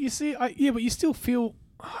 But you see, but you still feel.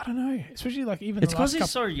 I don't know, especially like even It's the last because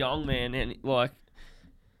he's couple. so young, man, and like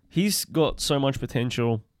he's got so much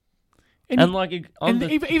potential. And, And like,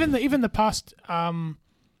 even the past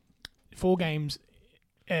 4 games,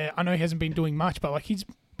 I know he hasn't been doing much, but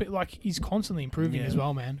he's constantly improving Yeah. as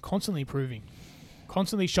well, man. Constantly improving,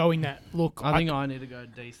 constantly showing that look. I think I need to go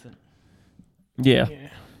decent. yeah. yeah.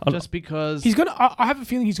 Just because He's gonna. I have a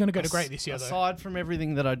feeling he's gonna go to great this year, though. aside from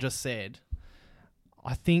everything that I just said,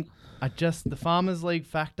 I think the Farmers League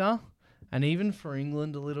factor, and even for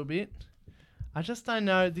England a little bit, I just don't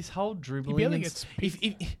know this whole dribbling. barely and gets if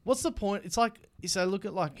what's the point? It's like so. Look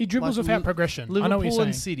at like He dribbles like without progression. I know Liverpool what you're saying.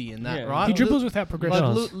 and City and that, Yeah. right? He dribbles without progression.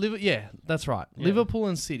 does. Yeah, that's right. Yeah. Liverpool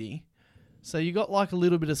and City. So you got like a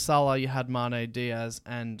little bit of Salah. You had Mane, Diaz,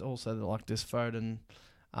 and also like this Foden,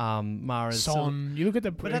 Mahrez. So- Son, you look at the.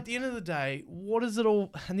 but at the end of the day, what is it all?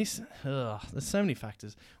 And this, there's so many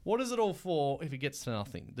factors. What is it all for if it gets to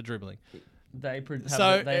nothing? The dribbling. They have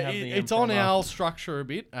So they have the it's on our structure a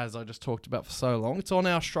bit, as I just talked about for so long. It's on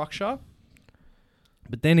our structure.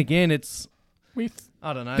 But then again, it's with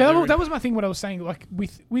I don't know. that was my thing. What I was saying, like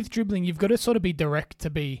with dribbling, you've got to sort of be direct to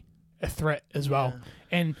be a threat as well.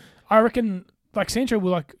 And I reckon like Sancho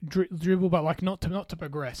will like dribble, but like not to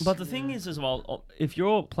progress. But the thing is as well, if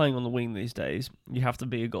you're playing on the wing these days, you have to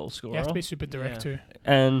be a goal scorer. you have to be super direct Yeah. too.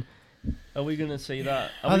 And are we going to see that?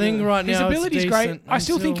 I think right His now ability's it's great. decent I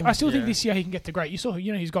still think until- this year he can get to great. You saw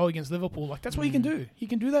his goal against Liverpool. Like that's what he can do. He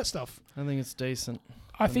can do that stuff. I think it's decent.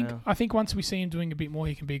 I For think now. I think once we see him doing a bit more,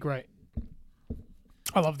 he can be great.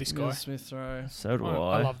 I love this guy. Smith Rowe. So do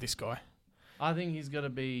I love this guy. I think he's got to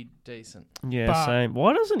be decent. Yeah, but- same.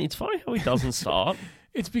 Why doesn't it's funny how he doesn't start?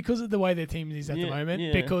 It's because of the way their team is at the Yeah, moment.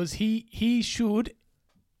 yeah. Because he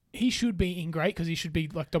should be in great because he should be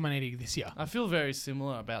like dominating this year. I feel very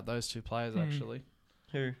similar about those two players actually,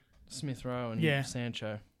 Who? Smith Rowe and Yeah.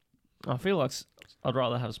 Sancho. I feel like I'd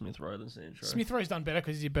rather have Smith Rowe than Sancho. Smith Rowe's done better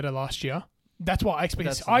because he did better last year. That's what I expected.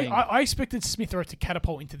 That's the I thing. expected Smith Rowe to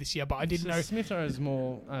catapult into this year, but I didn't know. Smith Rowe is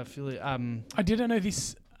more. I feel it. I didn't know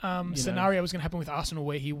this. scenario was going to happen with Arsenal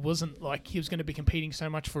where he wasn't like he was going to be competing so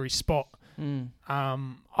much for his spot. I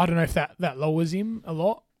don't know if that lowers him a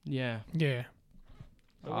lot. Yeah. Yeah.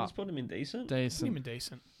 Well, let's put him in decent. Put him Decent. in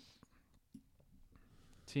decent.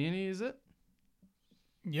 Tierney, is it?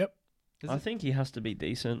 Yep. I think he has to be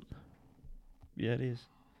decent. Yeah, it is.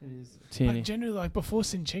 It is. But Tierney. generally, like before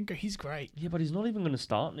Zinchenko, he's great. Yeah, but he's not even going to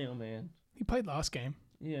start now, man. He played last game.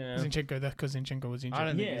 Yeah. Zinchenko, that because Zinchenko was injured. I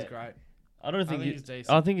don't think Yeah. he's great. I don't think, he's decent.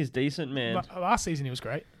 I think he's decent, man. Last season, he was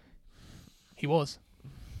great. He was.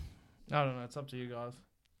 I don't know. It's up to you guys.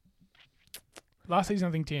 Last season,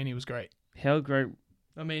 I think Tierney was great. How great.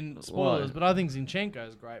 I mean, spoilers, Why? but I think Zinchenko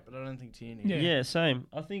is great, but I don't think Tierney. Yeah. Yeah, same.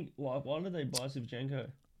 I think, why did they buy Zinchenko?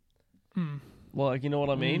 Hmm. Like, you know what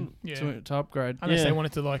I mean? Yeah. To upgrade. Unless Yeah. they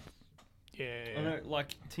wanted to like. I Yeah. know,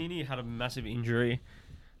 like, Tierney had a massive injury.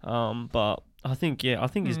 But I think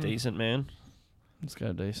he's decent, man. Let's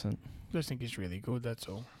go decent. I just think he's really good. That's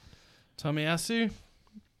all. Tomiyasu.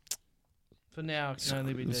 For now, can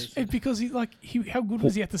only be decent. It's because how good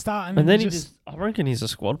was he at the start? And then he just, I reckon he's a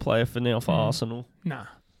squad player for now for Arsenal. Nah.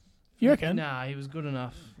 You reckon? Nah, he was good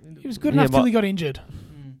enough. He was good Yeah, enough till but- he got injured.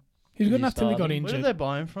 Mm. He was Is good he enough till he got starting? Where did injured. they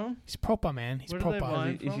buy him from? He's proper, man. He's Where did they proper. buy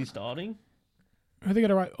him Is he starting? Who they got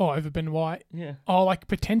to write? Oh, over Ben White. Yeah. Oh, like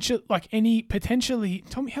potentially.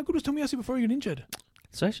 Tommy, how good was Tomiyasu before he got injured?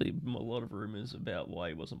 It's actually a lot of rumours about why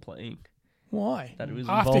he wasn't playing. Why? That he was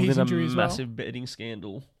After involved his in a injury as well? massive betting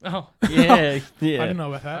scandal. Oh, Yeah, I yeah. don't know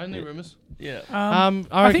about that. only rumours. Yeah. I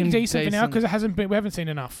reckon think decent for now because it hasn't been. We haven't seen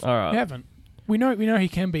enough. All right. We haven't. We know he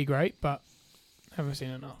can be great, but haven't seen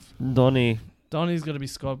enough. Donny, Donny's got to be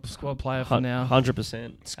squad player for now.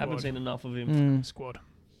 100%. Squad. Haven't seen enough of him. Squad.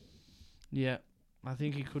 Yeah, I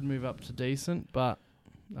think he could move up to decent, but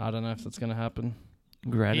I don't know if that's going to happen.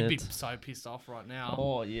 Granite. He'd be so pissed off right now.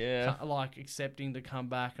 Oh, yeah. Like accepting to come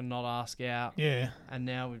back and not ask out. Yeah. And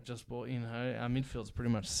now we've just bought, our midfield's pretty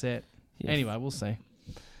much set. Yeah. Anyway, we'll see.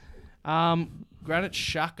 Granit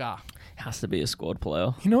Xhaka. Has to be a squad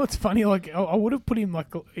player. You know what's funny? Like I would have put him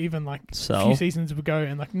even a Sell. few seasons ago,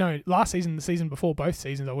 and last season, the season before, both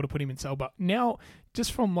seasons, I would have put him in sell. But now,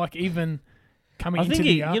 just from even coming I into think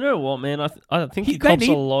the you know what, man? I think he they cops a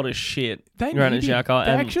need- lot of shit. they Granit need him. Xhaka.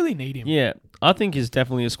 They And actually need him. yeah, I think he's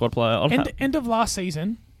definitely a squad player. End of last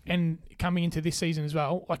season and coming into this season as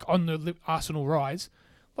well, like on the Arsenal rise,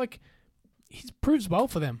 like he proves well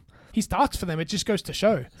for them. He starts for them. It just goes to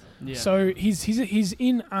show. Yeah. So he's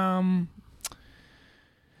in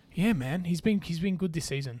yeah, man. He's been good this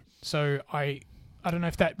season. So I don't know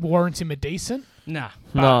if that warrants him a decent. Nah.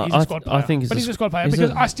 But No, he's a squad player. I think he's a squad player he's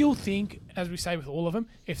because a- I still think, as we say with all of them,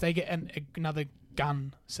 if they get another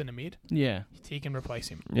gun centre mid, Yeah. he can replace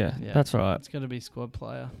him. Yeah, Yeah. that's right. It's going to be squad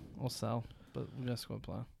player or sell, but we'll go squad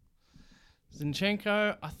player.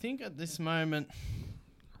 Zinchenko, I think at this moment,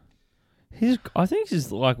 I think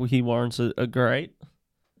he warrants a great.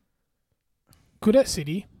 Good at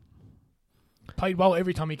City. Played well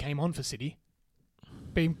every time he came on for City.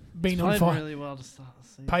 Been on played fire. really well to start the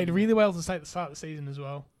season. Played really well to start the season as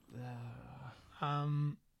well.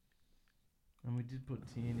 And we did put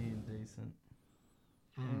Tierney in decent.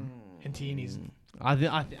 And Tierney's I Very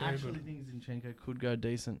actually good. think Zinchenko could go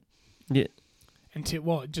decent. Yeah, and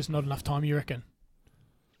what? Just not enough time, you reckon?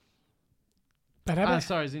 But how about,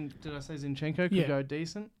 Sorry, did I say Zinchenko could Yeah. go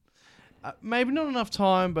decent? Maybe not enough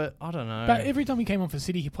time, but I don't know. but every time he came on for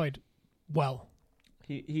City, he played well.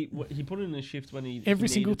 he put in the shift when he Every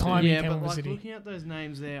single needed to. time. he yeah, came but on for like City. looking at those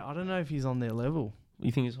names there, I don't know if he's on their level.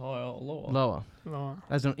 You think he's higher or lower? Lower, Oh.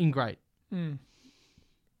 as in great.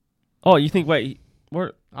 Oh, you think? Wait,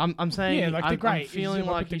 where? I'm saying, Yeah, like the I'm great. feeling He's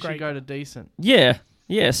like like the he should great. go to decent. Yeah,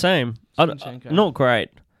 same. Zinchenko. Not great.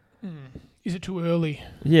 Is it too early?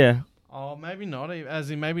 Yeah, Oh, maybe not.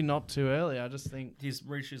 As in, maybe not too early. I just think he's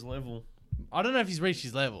reached his level. I don't know if he's reached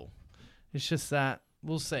his level. It's just that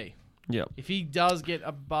we'll see. Yeah, If he does get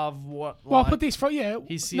above what Well, I'll like, put this for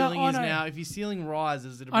his ceiling I is know. now, if his ceiling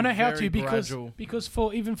rises, it'll be I know how very to gradual. because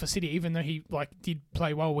for City, even though he did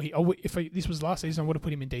play well, this was last season, I would have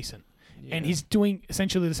put him in decent. And he's doing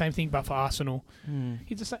essentially the same thing, but for Arsenal.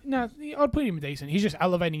 He's just I'd put him in decent. He's just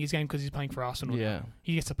elevating his game because he's playing for Arsenal. Yeah. now.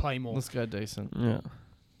 He gets to play more. Let's go decent. yeah.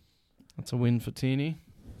 That's a win for Tierney.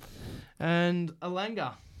 And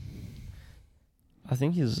Alanga. I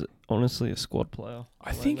think he's honestly a squad player.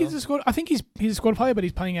 I think he's a squad. I think he's a squad player, but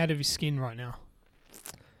he's playing out of his skin right now.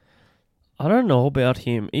 I don't know about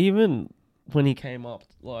him. Even when he came up,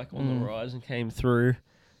 on the rise and came through,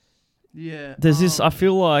 Yeah. there's this. I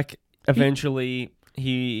feel like eventually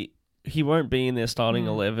he won't be in their starting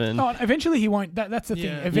 11. Oh, eventually he won't. That's the thing.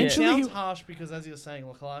 Eventually, it he, sounds harsh because as you're saying,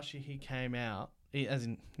 like last year he came out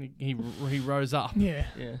He rose up. Yeah.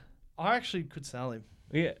 Yeah. I actually could sell him.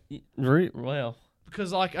 Yeah. Wow.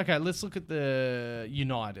 Because, like, okay, let's look at the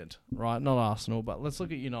United, right? Not Arsenal, but let's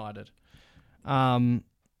look at United.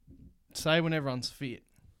 Say when everyone's fit.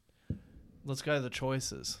 Let's go to the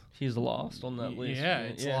choices. He's last on that list. Yeah,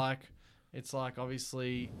 it's like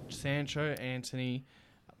obviously Sancho, Anthony,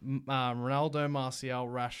 Ronaldo, Martial,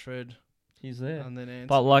 Rashford, He's there. and then Anthony.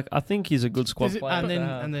 But, like, I think he's a good squad Is it- player.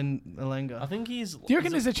 and then Elanga. I think he's... Do you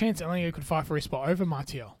reckon there's a chance Elanga could fight for his spot over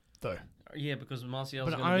Martial, though? Yeah, because Martial's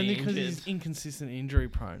But going to only be because injured. he's inconsistent, injury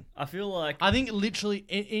prone. I feel like... I think literally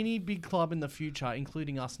any big club in the future,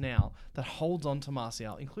 including us now, that holds on to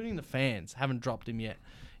Martial, including the fans, haven't dropped him yet,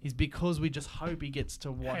 is because we just hope he gets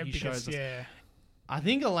to what he shows us. Yeah. I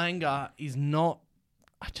think Elanga is not...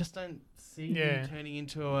 I just don't see Yeah. him turning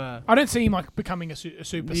into a... I don't see him like becoming a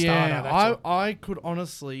superstar. Yeah, I could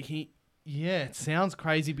honestly... it sounds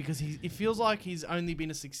crazy because it feels like he's only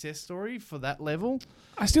been a success story for that level.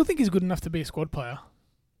 I still think he's good enough to be a squad player.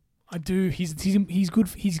 I do. He's good.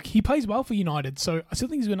 He plays well for United, so I still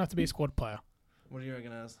think he's good enough to be a squad player. What do you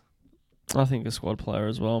reckon, Az? I think a squad player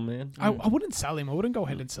as well, man. I wouldn't sell him. I wouldn't go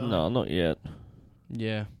ahead and sell him. No, not yet.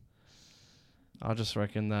 Yeah. I just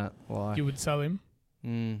reckon that, like... You would sell him?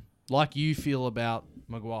 Like you feel about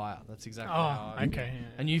Maguire. That's exactly how I... okay. Yeah.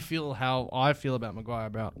 And you feel how I feel about Maguire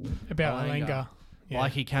about Elanga. Elanga. Yeah.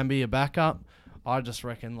 Like he can be a backup. I just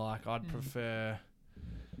reckon like I'd prefer,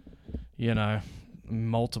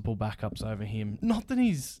 multiple backups over him. Not that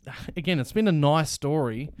he's... Again, it's been a nice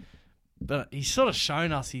story, but he's sort of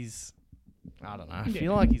shown us he's... I don't know. I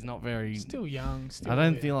feel like he's not very... Still young. I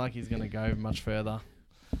don't feel like he's going to go much further.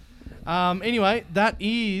 Anyway, that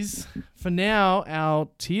is, for now, our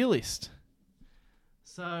tier list.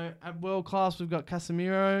 So, at world class, we've got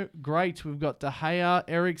Casemiro. Great. We've got De Gea,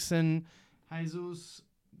 Eriksen, Jesus,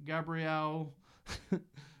 Gabriel,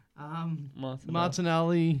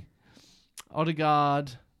 Martinelli,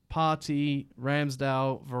 Odegaard, Partey,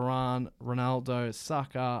 Ramsdale, Varane, Ronaldo,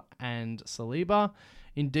 Saka, and Saliba.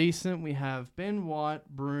 In decent, we have Ben White,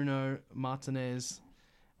 Bruno, Martinez,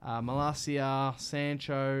 Malacia,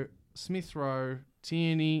 Sancho, Smith Rowe,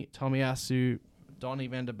 Tierney, Tomiyasu, Donny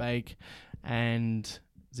van der Beek, and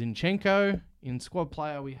Zinchenko. In squad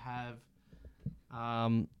player, we have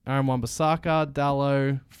Aaron Wan-Bissaka,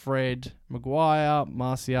 Dallo, Fred, Maguire,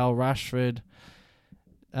 Martial, Rashford,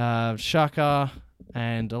 Xhaka,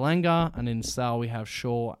 and Elanga. And in Sal, we have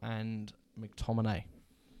Shaw and McTominay.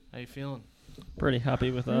 How you feeling? Pretty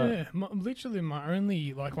happy with that. Yeah, literally my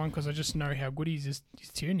only one because I just know how good he is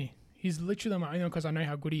Tierney. He's literally my only one because I know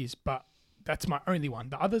how good he is, but that's my only one.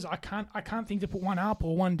 The others, I can't think to put one up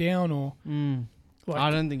or one down or. I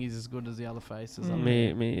don't think he's as good as the other faces.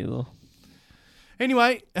 Me either.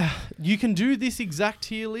 Anyway, you can do this exact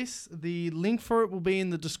tier list. The link for it will be in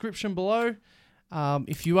the description below.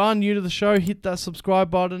 If you are new to the show, hit that subscribe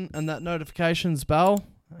button and that notifications bell,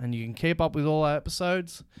 and you can keep up with all our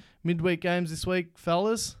episodes. Midweek games this week,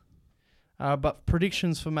 fellas. But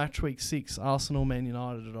predictions for match week 6, Arsenal, Man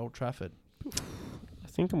United at Old Trafford. I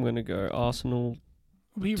think I'm going to go Arsenal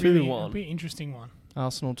It'll be 2-1. It'll be an interesting one.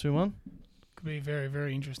 Arsenal 2-1. Could be a very,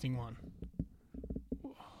 very interesting one.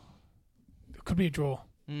 It could be a draw.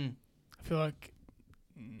 I feel like,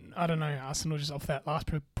 I don't know, Arsenal just off that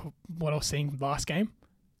what I was seeing last game.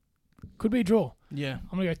 Could be a draw. Yeah.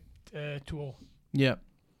 I'm going to go 2-2. Yeah.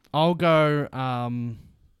 I'll go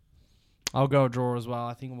a draw as well.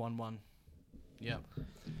 I think 1-1. Yeah.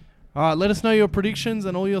 All right, let us know your predictions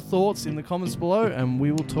and all your thoughts in the comments below, and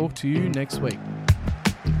we will talk to you next week.